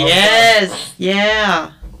 Yes,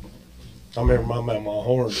 yeah. I remember my mama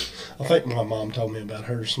horns. I think my mom told me about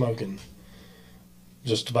her smoking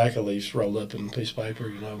just tobacco leaves rolled up in a piece of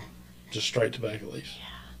paper, just straight tobacco leaves.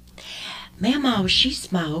 Yeah. Mama, she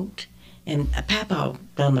smoked, and Papa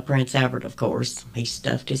done the Prince Albert, of course. He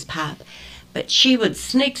stuffed his pipe. But she would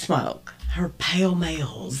sneak smoke her Pale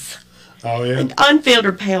Males. Oh, yeah.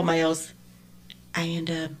 Unfiltered pale males.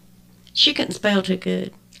 And she couldn't spell too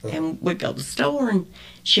good. And we'd go to the store and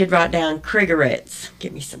she'd write down Krigerettes.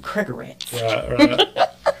 Give me some Krigerettes. Right.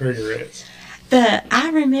 Krigerettes. I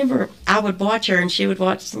remember I would watch her and she would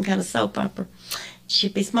watch some kind of soap opera.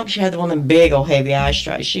 She'd be smoking. She had one of them big old heavy eye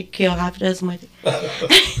strays. She'd kill half a dozen with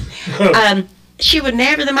it. She would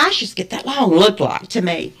never, them eyes used to get that long, looked like to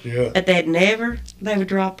me. Yeah. But they would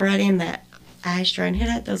drop right in that eye stray and it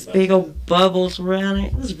had those big old bubbles around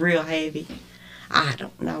it. It was real heavy. I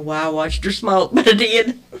don't know why I watched her smoke, but I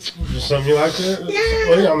did. Just something you like that? Yeah.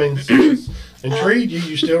 Well, I mean, intrigued you.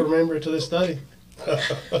 You still remember it to this day.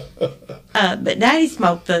 But Daddy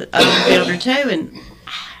smoked the filter too, and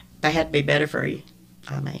they had to be better for you.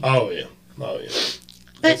 I mean. Oh, yeah.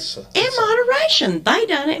 But in moderation. They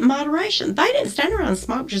done it in moderation. They didn't stand around and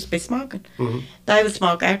smoke, just be smoking. Mm-hmm. They would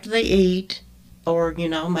smoke after they eat, or,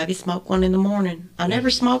 maybe smoke one in the morning. I never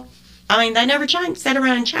smoked. I mean, they never sat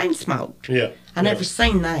around and chain smoked. Yeah. I never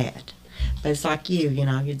seen that. But it's like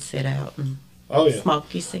you'd sit out and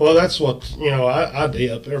smoke. You see. Well, that's what, I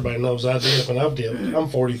dip. Everybody knows I dip, and I've dipped. I'm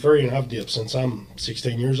 43, and I've dipped since I'm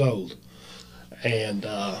 16 years old. And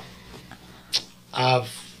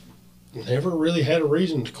I've never really had a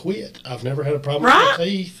reason to quit. I've never had a problem with my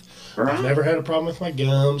teeth. Right. I've never had a problem with my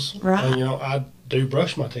gums. Right. And, I do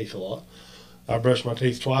brush my teeth a lot. I brush my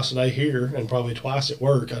teeth twice a day here and probably twice at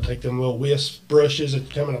work. I take them little wisp brushes that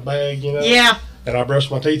come in a bag, Yeah. And I brush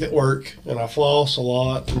my teeth at work, and I floss a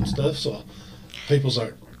lot and stuff. So people's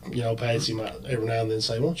like, Patsy might every now and then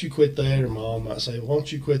say, won't you quit that? Or Mom might say,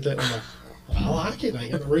 won't you quit that? And I'm like, I like it. I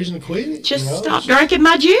ain't got no reason to quit it. Just stop drinking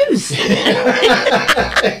my juice.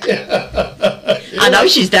 I know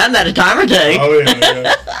she's done that a time or two. Oh,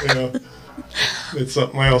 yeah. It's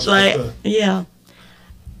something else. Yeah.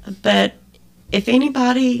 But if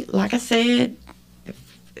anybody, like I said, if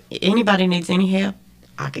anybody needs any help,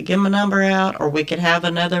 I could give them a number out, or we could have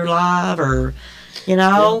another live, or,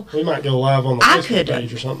 Yeah, we might go live on the Facebook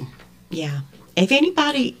page or something. Yeah. If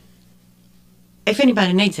anybody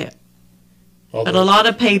needs help. But a Okay. lot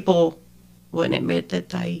of people wouldn't admit that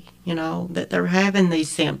that they're having these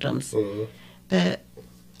symptoms. Mhm. But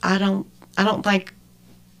I don't think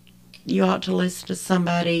you ought to listen to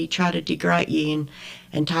somebody try to degrade you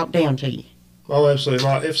and talk down to you. Oh, absolutely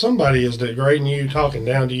not. If somebody is degrading you, talking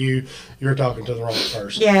down to you, you're talking to the wrong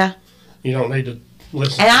person. Yeah. You don't need to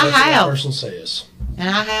listen And to I what that have. person says. And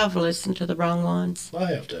I have listened to the wrong ones. I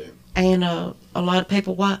have to. And a lot of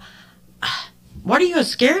people, what are you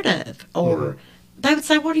scared of? Or they would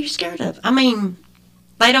say, what are you scared of? I mean,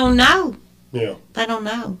 they don't know. Yeah. They don't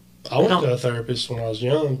know. I went to a therapist when I was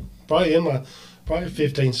young, probably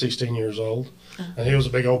 15, 16 years old. And he was a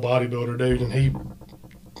big old bodybuilder dude, and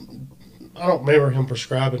I don't remember him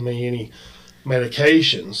prescribing me any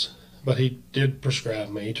medications, but he did prescribe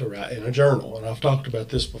me to write in a journal. And I've talked about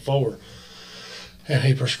this before. And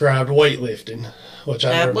he prescribed weightlifting, which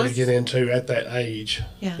I never really get into at that age,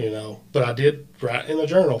 But I did write in a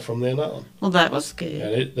journal from then on. Well, that was good.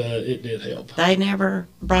 And it did help. They never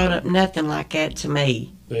brought up nothing like that to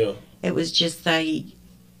me. Yeah. It was just they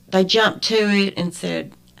jumped to it and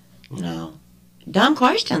said, dumb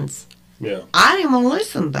questions. Yeah. I didn't want to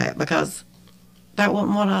listen to that because that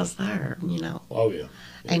wasn't what I was there, Oh, yeah.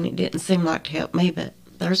 And it didn't seem like to help me, but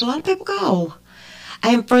there's a lot of people go.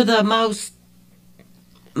 And for the most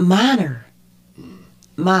minor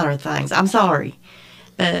things, I'm sorry,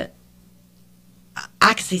 but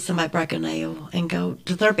I could see somebody break a nail and go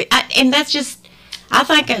to therapy. And that's just, I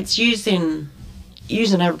think it's using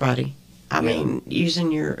everybody. I mean,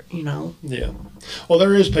 using your, Yeah. Well,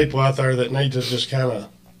 there is people out there that need to just kind of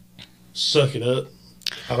suck it up.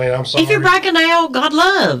 I mean, I'm sorry. If you break a nail, God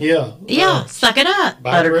love. Yeah. Yeah, suck it up.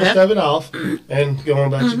 Bite the rest of it off and go on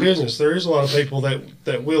about your business. There is a lot of people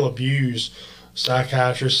that will abuse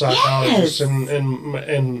psychiatrists, psychologists, and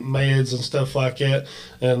meds and stuff like that,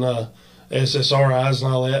 and SSRIs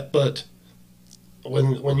and all that. But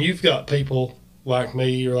when you've got people like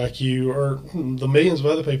me or like you or the millions of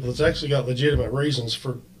other people that's actually got legitimate reasons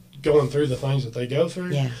for going through the things that they go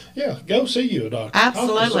through, go see you a doctor.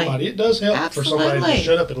 Absolutely. Talk to somebody. It does help for somebody to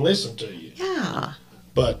shut up and listen to you. Yeah.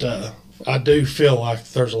 But I do feel like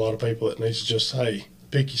there's a lot of people that needs to just, hey,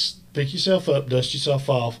 pick yourself up, dust yourself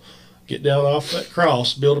off, get down off that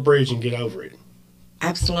cross, build a bridge, and get over it.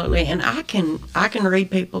 Absolutely. And I can read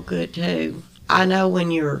people good too. I know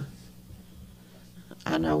when you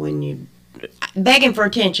begging for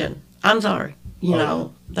attention. I'm sorry.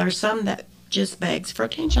 There's some that just begs for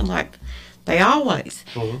attention, like they always.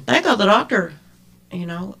 They go to the doctor,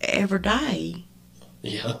 every day.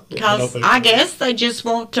 Yeah. Because I guess they just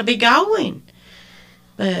want to be going.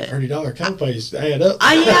 But $30 copays add up.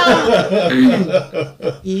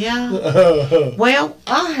 Yeah. Yeah. Well,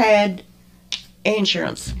 I had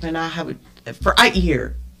insurance when I had for 8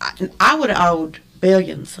 years. I would have owed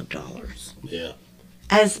billions of dollars. Yeah.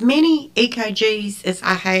 As many EKGs as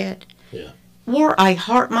I had. Yeah. Wore a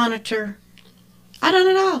heart monitor. I done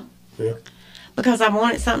it all. Yeah. Because I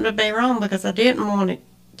wanted something to be wrong because I didn't want it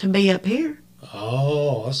to be up here.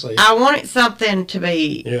 Oh, I see. I wanted something to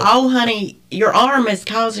be, oh, honey, your arm is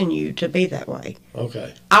causing you to be that way.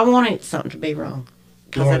 Okay. I wanted something to be wrong.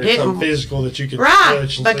 You wanted I didn't, something physical that you could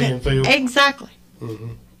touch and see and feel. Exactly.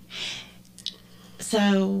 Mm-hmm.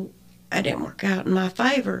 So, it didn't work out in my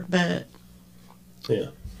favor, but yeah,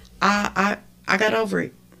 I got over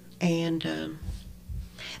it. And,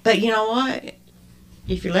 but you know what?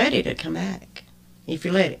 If you let it, it'll come back. If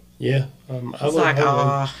you let it. Yeah. It's like,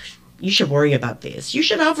 oh, you should worry about this. You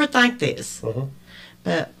should overthink this. Uh-huh.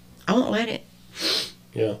 But I won't let it.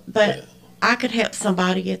 Yeah. But I could help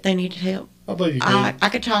somebody if they needed help. I believe you can. I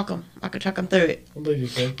could talk them. I could talk them through it. I believe you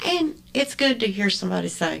can. And it's good to hear somebody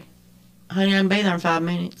say, honey, I can be there in 5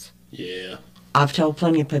 minutes. Yeah. I've told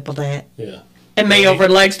plenty of people that. Yeah. And me over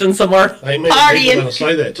in Lexington somewhere Ain't many people going to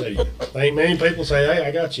say that to you. Ain't many people say, hey,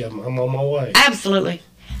 I got you. I'm on my way. Absolutely.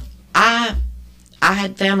 I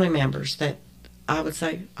had family members that I would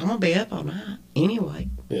say, I'm going to be up all night anyway.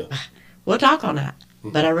 Yeah. We'll talk all night.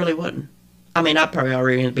 But I really wouldn't. I mean, I'd probably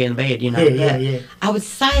already be in bed, you know. Yeah. I would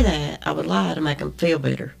say that. I would lie to make them feel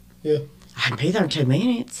better. Yeah. I can be there in 2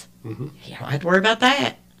 minutes. Mm-hmm. You don't have to worry about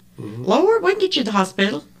that. Mm-hmm. Lord, we can get you to the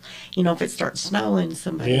hospital. You know, if it starts snowing,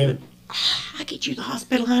 somebody Yeah. would, I'll get you to the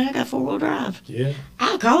hospital, honey. I got 4-wheel drive. Yeah.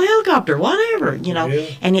 I'll call a helicopter, whatever, you know. Yeah.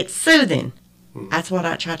 And it's soothing. Mm-hmm. That's what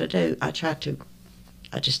I try to do. I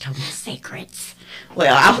just told my secrets.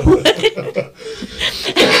 Well, I would.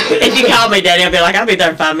 If you call me daddy, I'll be like, I'll be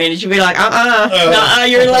there in 5 minutes. You'll be like,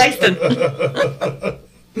 you're in Lexington.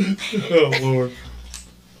 Oh, Lord.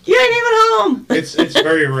 You ain't even home. It's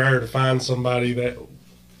very rare to find somebody that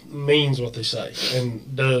means what they say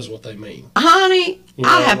and does what they mean. Honey, You know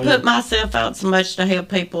I what have I mean? put myself out so much to help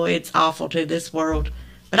people. It's awful to this world.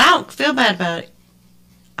 But I don't feel bad about it.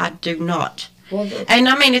 I do not. Well, And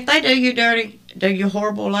I mean, if they do you dirty, do you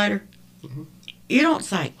horrible later, Mhm. you don't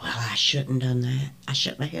say, well, I shouldn't have done that. I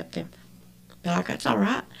shouldn't have helped them. Be like, that's all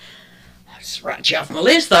right. I'll just write you off my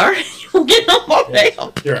list there. You'll get no more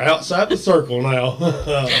help. you're outside the circle now.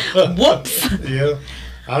 Whoops. Yeah.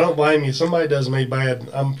 I don't blame you. Somebody does me bad,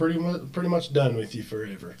 I'm pretty much done with you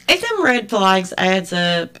forever. If them red flags adds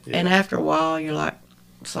up, Yeah. and after a while, you're like,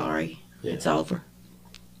 sorry, Yeah. it's over.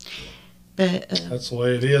 But, That's the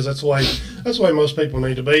way it is. That's the way most people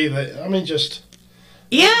need to be. Just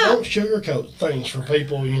yeah. don't sugarcoat things for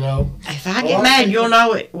people, you know. If I get mad, you'll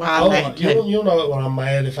know it why I'm mad too. You'll know it when I'm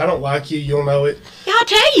mad. If I don't like you, you'll know it. Yeah, I'll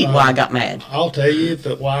tell you why I got mad. I'll tell you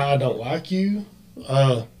why I don't like you.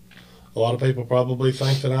 A lot of people probably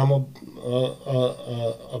think that I'm a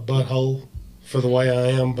butthole for the way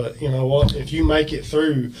I am, but you know what? If you make it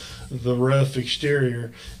through the rough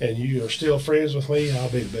exterior and you are still friends with me, I'll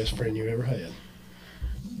be the best friend you ever had.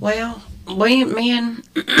 Well, me and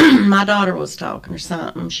my daughter was talking or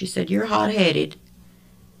something. She said, you're hot-headed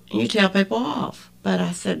and you tell people off. But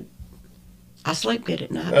I said, I sleep good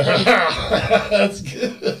at night. That's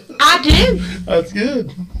good. I do. That's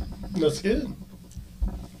good. That's good.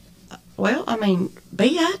 Well, I mean,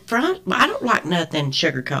 be up front. I don't like nothing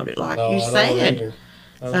sugar-coated like No, you I don't said. either.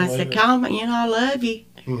 So I said, call me, I love you.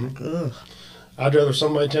 Mhm. Ugh. I'd rather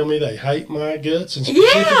somebody tell me they hate my guts and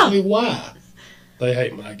specifically why they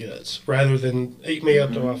hate my guts rather than eat me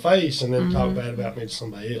up to my face and then talk bad about me to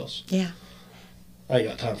somebody else. Yeah. I ain't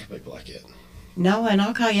got time for people like that. No, and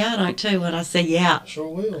I'll call you out on it too when I say you out. Sure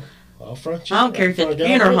will. I'll front you. I don't care if I'll it's a front you.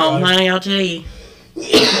 funeral home, honey, I'll tell you.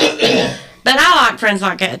 But I like friends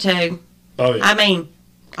like that too. Oh, yeah. I mean,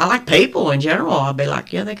 I like people in general. I'll be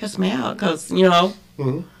like, yeah, they cuss me out because,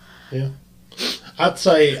 Mm-hmm. Yeah. I'd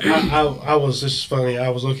say I was, this is funny, I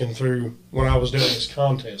was looking through, when I was doing this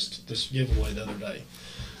contest, this giveaway the other day,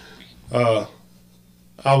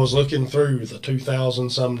 I was looking through the 2,000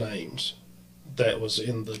 some names that was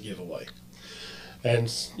in the giveaway.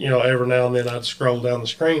 And, every now and then I'd scroll down the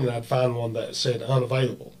screen and I'd find one that said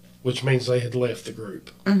unavailable, which means they had left the group.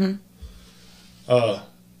 Mm-hmm.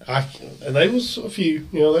 And there was a few,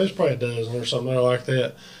 there's probably a dozen or something like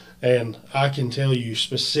that. And I can tell you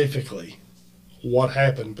specifically what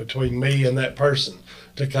happened between me and that person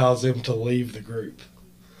to cause them to leave the group.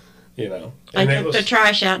 They And took the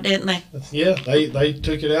trash out, didn't they? Yeah, they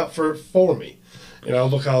took it out for me,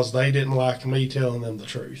 because they didn't like me telling them the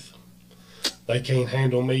truth. they can't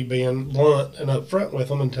handle me being blunt and upfront with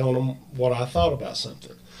them and telling them what I thought about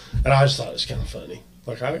something. And I just thought it was kind of funny.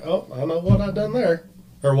 Like, I know what I done there.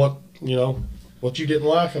 Or what, what you didn't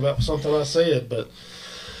like about something I said. But,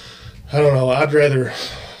 I don't know. I'd rather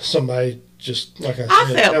somebody just, like I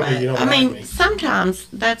said, tell me you don't like me. Sometimes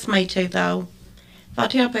that's me too, though. If I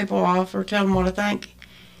tell people off or tell them what I think,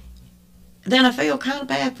 then I feel kind of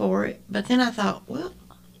bad for it. But then I thought, well,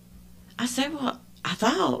 I said what I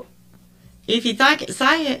thought. If you think it,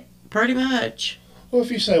 say it, pretty much. Well,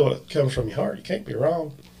 if you say what comes from your heart, you can't be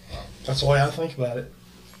wrong. That's the way I think about it.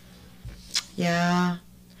 Yeah.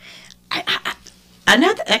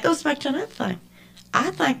 Another, that goes back to another thing. I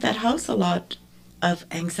think that holds a lot of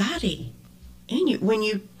anxiety in you.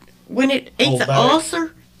 When it eats an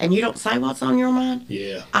ulcer and you don't say what's on your mind,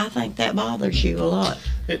 yeah, I think that bothers you a lot.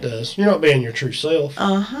 It does. You're not being your true self.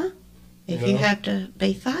 Uh-huh. If you have to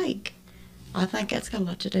be fake, I think that's got a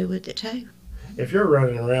lot to do with it too. If you're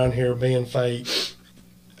running around here being fake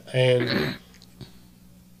and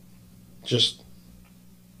just,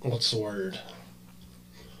 what's the word?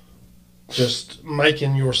 Just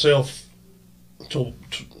making yourself to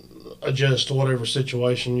adjust to whatever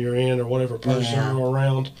situation you're in or whatever person you're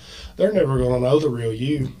around, they're never going to know the real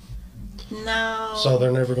you. No. So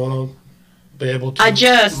they're never going to be able to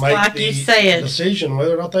adjust, make like the you said, decision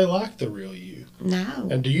whether or not they like the real you. No.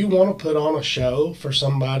 And do you want to put on a show for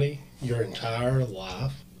somebody your entire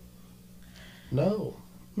life? No.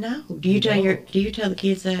 No. Do you tell the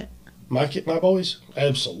kids that? My boys,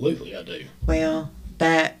 absolutely, I do. Well,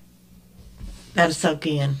 that'll soak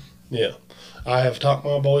in. Yeah, I have taught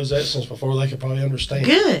my boys that since before they could probably understand.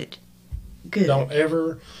 Good. Don't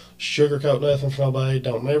ever sugarcoat nothing for nobody.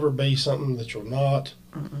 Don't ever be something that you're not.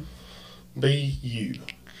 Mm-mm. Be you.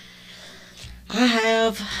 I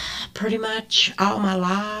have pretty much all my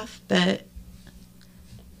life, but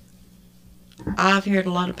I've heard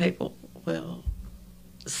a lot of people, well,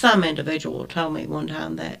 some individual told me one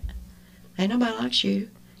time that ain't nobody likes you.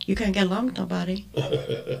 You can't get along with nobody.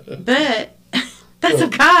 But that's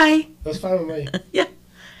okay. That's fine with me. Yeah.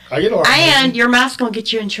 I get along. And your mouth's going to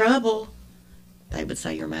get you in trouble. They would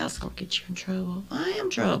say your mouth's going to get you in trouble. I am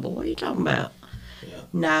trouble. What are you talking about? Yeah.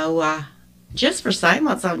 No, just for saying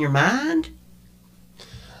what's on your mind.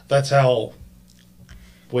 That's how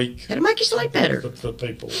weak. It'll make you sleep better. The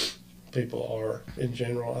people are in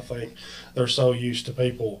general. I think they're so used to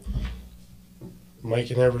people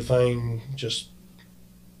making everything just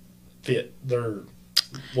fit their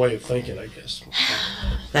way of thinking, I guess.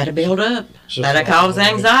 That'll build up. That'll cause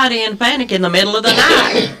anxiety and panic in the middle of the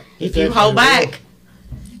night if you hold back.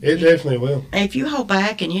 It definitely will. If you hold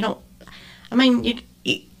back and you don't, I mean,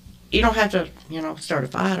 you don't have to, start a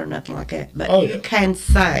fight or nothing like that, but you can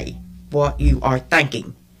say what you are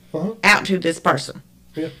thinking out to this person.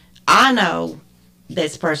 Yeah. I know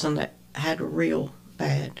this person that had real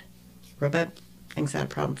bad anxiety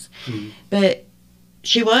problems, but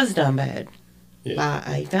she was done bad by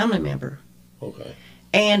a family member. Okay.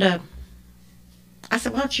 And I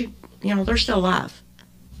said, why don't you, they're still alive.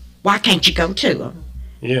 Why can't you go to them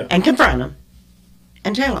and confront them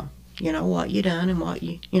and tell them, what you done and what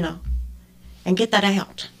you, and get that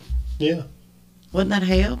out. Yeah. Wouldn't that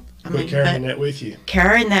help? Carrying that with you.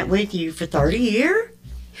 Carrying that with you for 30 years?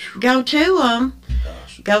 Go to them.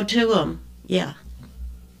 Gosh. Go to them. Yeah.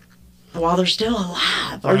 While they're still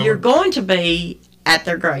alive. Or you're going to be at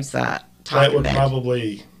their gravesite. That would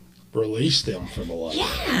probably release them from a lot.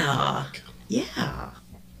 Yeah. Yeah.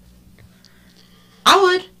 I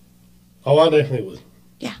would. Oh, I definitely would.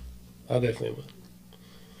 Yeah. I definitely would.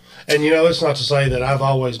 And it's not to say that I've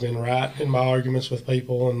always been right in my arguments with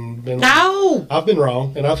people and been. No. I've been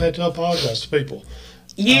wrong, and I've had to apologize to people.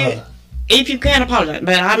 If you can't apologize,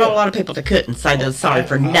 but I know a lot of people that couldn't say they're sorry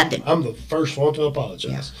for nothing. I'm the first one to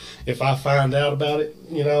apologize. Yeah. If I find out about it,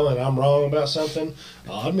 and I'm wrong about something,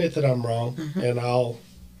 I'll admit that I'm wrong, and I'll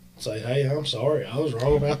say, hey, I'm sorry. I was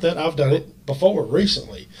wrong about that. I've done it before,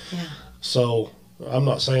 recently. Yeah. So I'm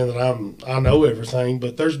not saying that I know everything,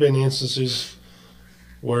 but there's been instances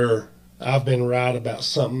where I've been right about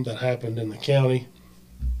something that happened in the county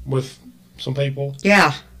with some people.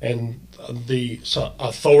 Yeah. And the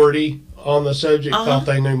authority on the subject thought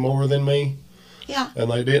they knew more than me. Yeah.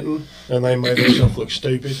 And they didn't. And they made themselves look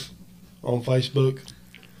stupid on Facebook.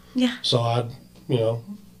 Yeah. So I knew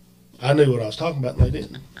what I was talking about and they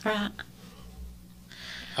didn't. Right.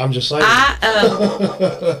 I'm just saying.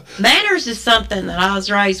 Manners is something that I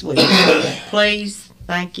was raised with. Please.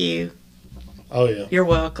 Thank you. Oh, yeah. You're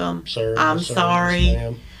welcome. Sir, I'm sorry.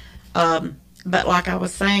 Yes, But like I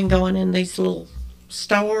was saying, going in these little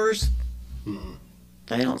stores,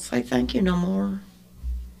 they don't say thank you no more.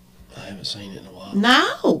 haven't seen it in a while.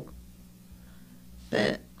 No.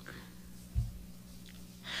 But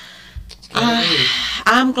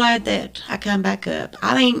I'm glad that I come back up.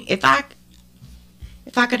 I mean, if I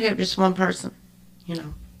could help just one person, you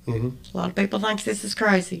know. Mm-hmm. A lot of people think this is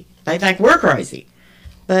crazy. They think we're crazy.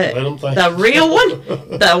 But Let 'em think. the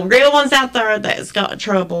real ones out there that's got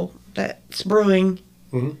trouble, that's brewing,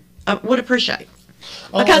 Mm-hmm. I would appreciate.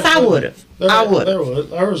 Because I would have.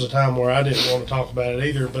 There was a time where I didn't want to talk about it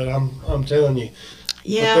either, but I'm telling you.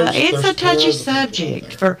 Yeah, it's a touchy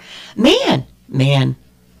subject for men. Men.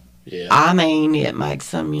 Yeah. I mean, it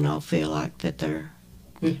makes them, feel like that they're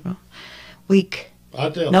weak.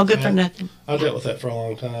 No good for nothing. I dealt with that for a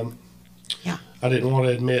long time. Yeah. I didn't want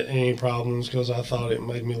to admit any problems because I thought it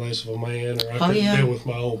made me less of a man, or I couldn't deal with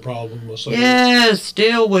my own problem myself. Yes,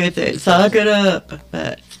 deal with it. Suck it up.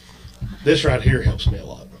 But this right here helps me a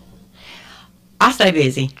lot. I stay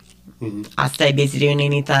busy. Mm-hmm. I stay busy doing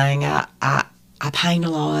anything. I paint a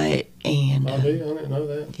lot, and I do. I didn't know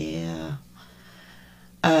that. Yeah.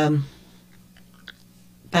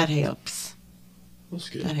 That helps. That's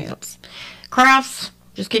good. That helps. Crafts,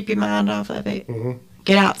 just keep your mind off of it. Mm-hmm.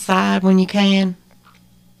 Get outside when you can.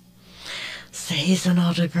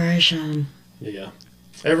 Seasonal depression. Yeah.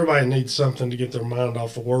 Everybody needs something to get their mind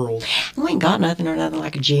off the world. We ain't got nothing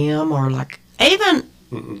like a gym or like even,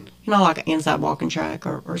 Mm-mm. like an inside walking track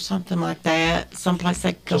or something like that. Someplace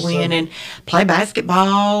they could go in and play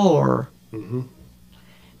basketball or. Mm-hmm.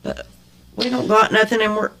 But we don't got nothing,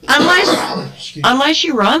 and we're unless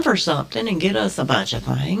you run for something and get us a bunch of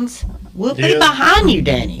things. We'll be behind you,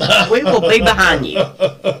 Danny. We will be behind you.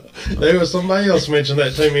 There was somebody else mentioned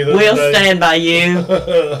that to me the We'll other day. stand by you.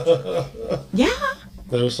 Yeah.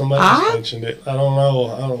 There was somebody else mentioned it. I don't know.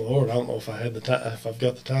 Lord, I don't know if I had the time. If I've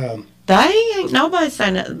got the time. They ain't nobody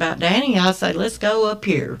say nothing about Danny. I say, let's go up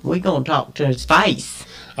here. We gonna talk to his face.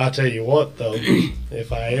 I tell you what, though,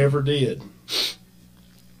 if I ever did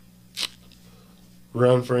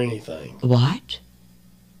run for anything, What?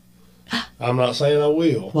 I'm not saying I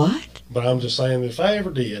will. What? But I'm just saying if I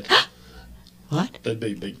ever did, What? there'd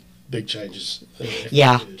be big changes. If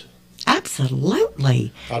Yeah. I did.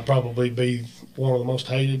 Absolutely. I'd probably be one of the most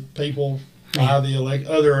hated people by the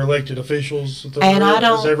other elected officials that there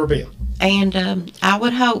has ever been. And I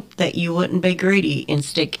would hope that you wouldn't be greedy and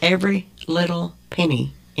stick every little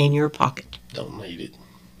penny in your pocket. Don't need it.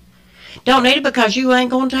 Don't need it because you ain't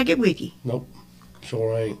going to take it with you. Nope.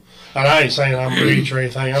 Sure ain't. And I ain't saying I'm rich or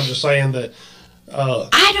anything. I'm just saying that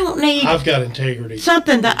I don't need I've got integrity.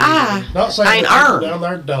 something that I not saying ain't that people earned. down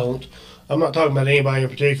there don't. I'm not talking about anybody in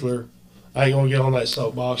particular. I ain't gonna get on that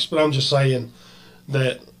soapbox, but I'm just saying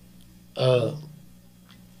that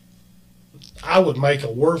I would make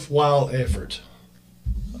a worthwhile effort.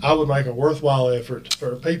 I would make a worthwhile effort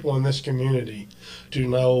for people in this community to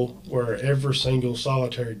know where every single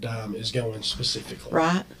solitary dime is going specifically.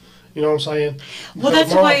 Right. You know what I'm saying? Well,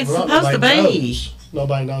 that's the way it's supposed to be.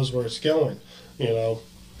 Nobody knows where it's going,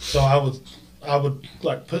 So I would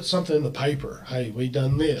like put something in the paper. Hey, we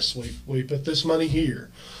done this. We put this money here.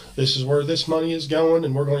 This is where this money is going,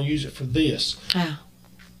 and we're going to use it for this. Yeah.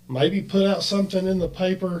 Maybe put out something in the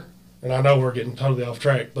paper. And I know we're getting totally off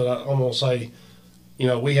track, but I'm going to say,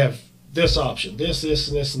 we have this option, this, and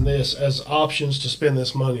this, and this as options to spend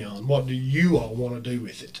this money on. What do you all want to do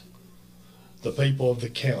with it? The people of the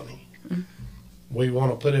county. Mm-hmm. We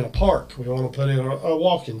want to put in a park. We want to put in a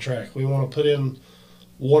walking track. We want to put in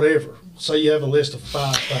whatever. Say you have a list of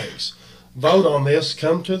 5 things. Vote on this.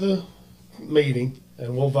 Come to the meeting,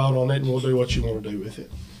 and we'll vote on it, and we'll do what you want to do with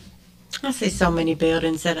it. I see so many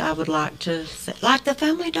buildings that I would like to see, like the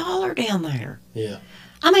Family Dollar down there. Yeah.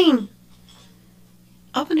 I mean,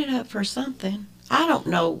 open it up for something. I don't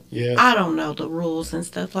know. Yeah. I don't know the rules and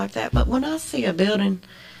stuff like that. But when I see a building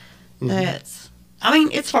that's,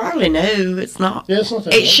 it's fairly new. It's not. Yeah, it's not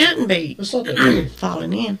that. It shouldn't be. It's not that.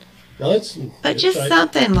 Falling in. No, But just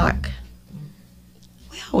something like,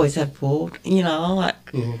 we always have pool, like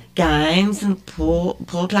games and pool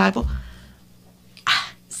table.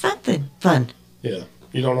 Something fun. Yeah.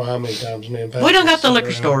 You don't know how many times me and Patsy. We don't got the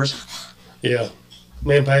liquor stores. Yeah.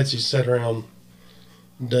 Me and Patsy sat around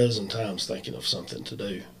a dozen times thinking of something to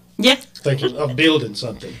do. Yeah. Thinking of building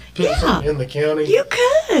something. Putting something in the county. You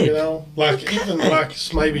could. Like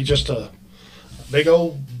maybe just a big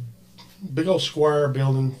old square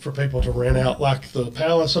building for people to rent out, like the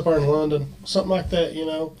Palace up there in London. Something like that,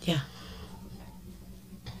 Yeah.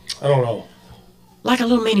 I don't know. Like a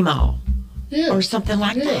little mini mall. Yeah. Or something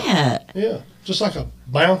like that. Yeah. Just like a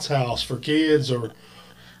bounce house for kids or...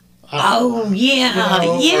 Weddings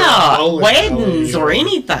or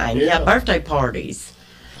anything. Yeah, birthday parties.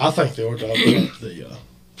 I think they ought to open up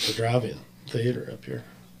the drive-in theater up here.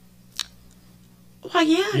 Well,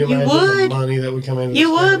 yeah, You you imagine would. the money that would come into You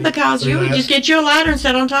this would, county because through you would that? just get you a ladder and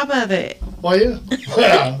sit on top of it. Well,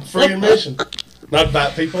 yeah. Free admission. Not to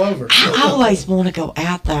bite people over. I always want to go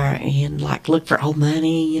out there and, like, look for old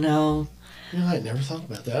money, You know, I ain't never thought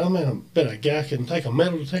about that. I mean, I bet a guy can take a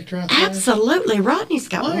metal detector out there. Absolutely. Rodney's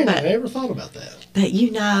got I one, ain't but never thought about that.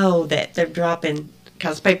 you know that they're dropping,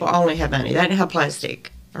 because people only have money. They didn't have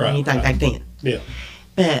plastic or Right, anything right. back then. Yeah.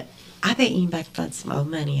 But I bet you can find some old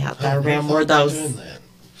money out I there never around thought where about those, doing that.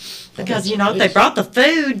 because, I you bet know, if it they is. brought the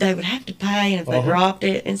food, they would have to pay, and if they Uh-huh. dropped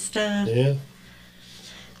it and stuff. Yeah.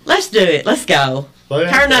 Let's do it. Let's go. Well,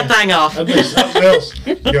 Turn that thing off. That'd be something else.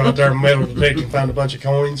 Go out there and metal detector and find a bunch of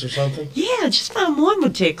coins or something. Yeah, just find one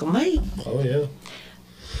would tickle me. Oh, yeah.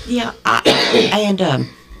 Yeah, I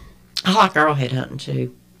like arrowhead hunting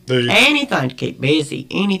too. Do you? Anything to keep busy.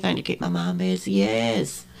 Anything to keep my mind busy.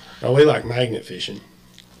 Yes. Oh, we like magnet fishing.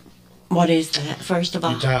 What is that? First of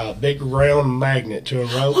all, You tie a big round magnet to a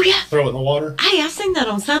rope, Oh, yeah. throw it in the water. hey, I seen that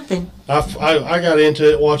on something. I got into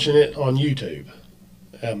it watching it on YouTube.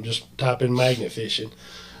 Just type in magnet fishing.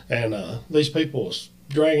 And these people was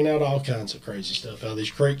dragging out all kinds of crazy stuff out of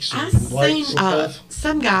these creeks I and seen lakes and stuff.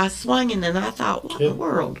 some guy swinging, and I thought, what in Yeah. the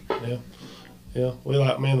world? Yeah,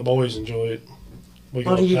 me and the boys enjoy it. We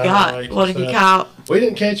What go do you Tiny got? Lake and What have you stuff. caught? We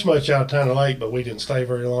didn't catch much out of Tiny Lake, but we didn't stay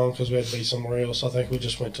very long because we had to be somewhere else. I think we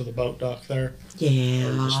just went to the boat dock there. We just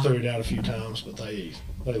Yeah. threw it out a few times, but they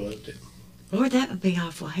loved it. Lord, that would be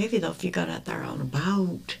awful heavy though if you got out there on a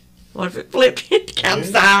boat. What if it flipped it It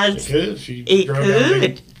capsized? could if you It drove down a could.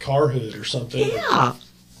 big car hood or something. Yeah.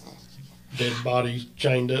 Dead body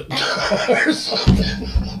chained up or something.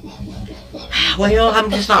 Well, I'm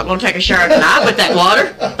just not going to take a shower tonight with that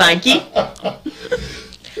water. Thank you.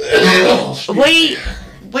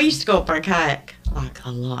 We used to go up there and kayak, like, a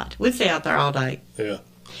lot. We'd stay out there all day. Yeah.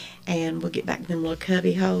 And we'd get back to them little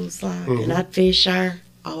cubby holes, like, Mhm. and I'd fish there.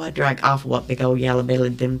 Oh, I'd drag off what big old yellow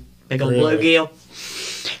bellied, them big old Really? bluegill.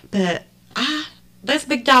 But this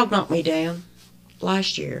big dog knocked me down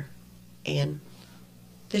last year. And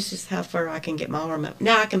this is how far I can get my arm up.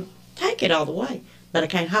 Now I can take it all the way, but I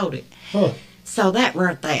can't hold it. Huh. So that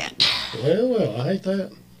weren't that. Well, I hate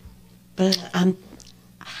that. But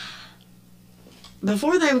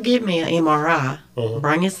before they would give me an MRI, Uh-huh.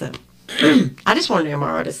 bring us up. I just wanted an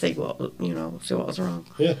MRI to see what was wrong.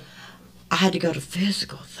 Yeah. I had to go to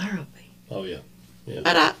physical therapy. Oh, yeah.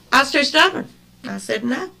 But I was too stubborn. I said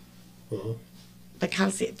no. Uh-huh.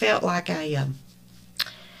 Because it felt like it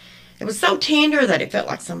was so tender that it felt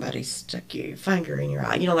like somebody stuck your finger in your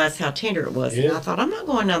eye. You know, that's how tender it was. And Yeah. I thought, I'm not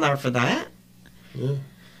going down there for that. Yeah.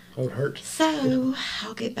 That would hurt. So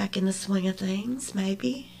I'll get back in the swing of things,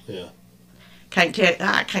 maybe. Yeah.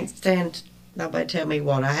 I can't stand nobody tell me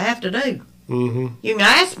what I have to do. Mm-hmm. You can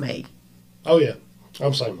ask me, Oh, yeah.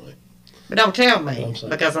 I'm same way. but don't tell me I'm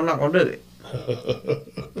sorry. because I'm not going to do it.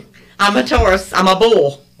 I'm a Taurus. I'm a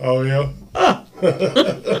bull. Oh, yeah. Uh,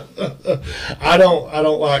 I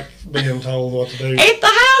don't like being told what to do. if the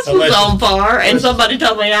house was Unless- on fire and somebody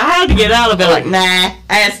told me I had to get out, I'd be like, nah,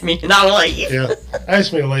 ask me and I'll leave. Yeah.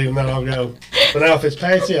 Ask me to leave and then I'll go. But now if it's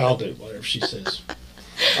Patsy, I'll do whatever she says.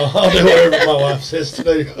 I'll do whatever my wife says to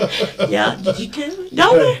do. Yeah, did you tell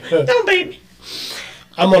me? Don't beat me.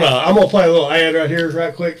 I'm gonna play a little ad right here,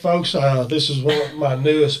 right quick, folks. This is one of my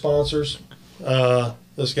newest sponsors.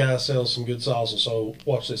 This guy sells some good salsa, so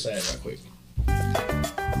watch this ad right quick.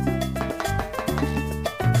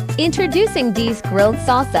 Introducing Dee's Grilled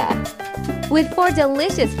Salsa. With 4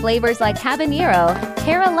 delicious flavors like habanero,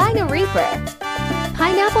 Carolina Reaper,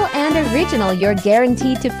 pineapple, and original, you're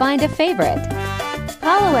guaranteed to find a favorite.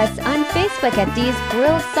 Follow us on Facebook at Dee's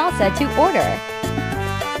Grilled Salsa to order.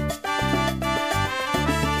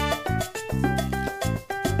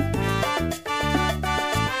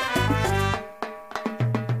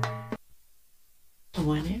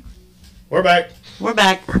 We're back. We're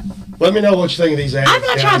back. Let me know what you think of these ads, I've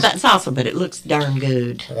not guys. tried that salsa, but it looks darn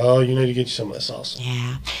good. Oh, you need to get you some of that salsa.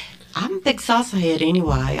 Yeah. I'm a big salsa head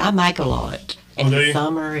anyway. I make a lot. In do the you?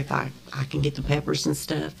 summer, if I can get the peppers and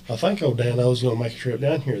stuff. I think old Dan O's going to make a trip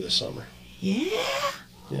down here this summer. Yeah.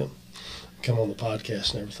 Come on the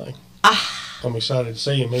podcast and everything. Ah, I'm excited to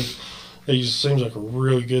see him. He seems like a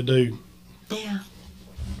really good dude. yeah.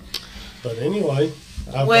 But anyway.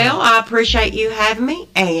 Well, I appreciate you having me.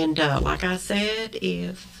 And like I said,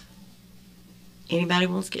 if anybody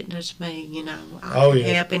wants to get in touch with me, I'll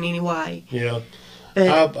help in any way. Yeah.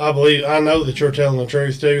 But, I know that you're telling the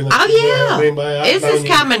truth too. oh, yeah. Anybody, This is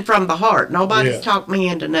coming from the heart. Nobody's Yeah. talked me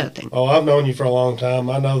into nothing. Oh, I've known you for a long time.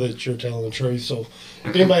 I know that you're telling the truth. So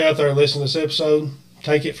if anybody out there listening to this episode,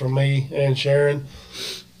 take it from me and Sharon.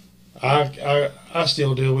 I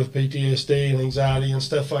still deal with PTSD and anxiety and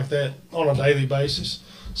stuff like that on a daily basis.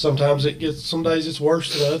 Sometimes some days it's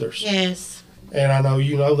worse than others. Yes. And I know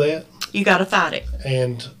you know that. You got to fight it.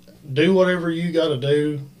 And do whatever you got to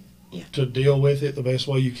do Yeah. to deal with it the best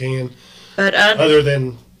way you can. But other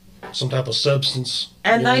than some type of substance.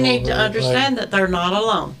 and they need to understand that they're not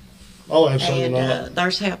alone. Oh, absolutely And not.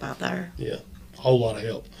 there's help out there. Yeah, a whole lot of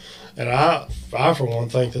help. And I for one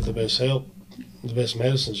think that the best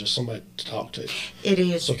medicine is just somebody to talk to. It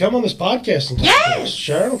is. So come on this podcast and talk to us.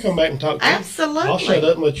 Sharon will come back and talk to Absolutely. you. I'll shut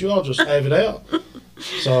up and let you all just have it out.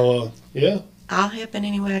 So, yeah. I'll help in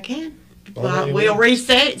any way I can. Well, We'll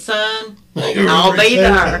reset it, son. You'll I'll be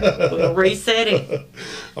reset there. We'll reset it.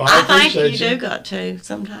 Well, I think appreciate you do got to.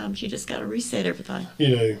 Sometimes you just got to reset everything. You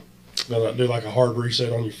do. Do like a hard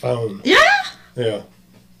reset on your phone. Yeah. Yeah.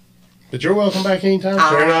 But you're welcome back anytime,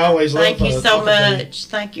 Sharon. I always love Thank you so talking to you. much.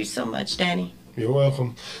 Thank you so much, Danny. You're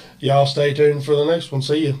welcome. Y'all stay tuned for the next one.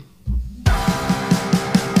 See you.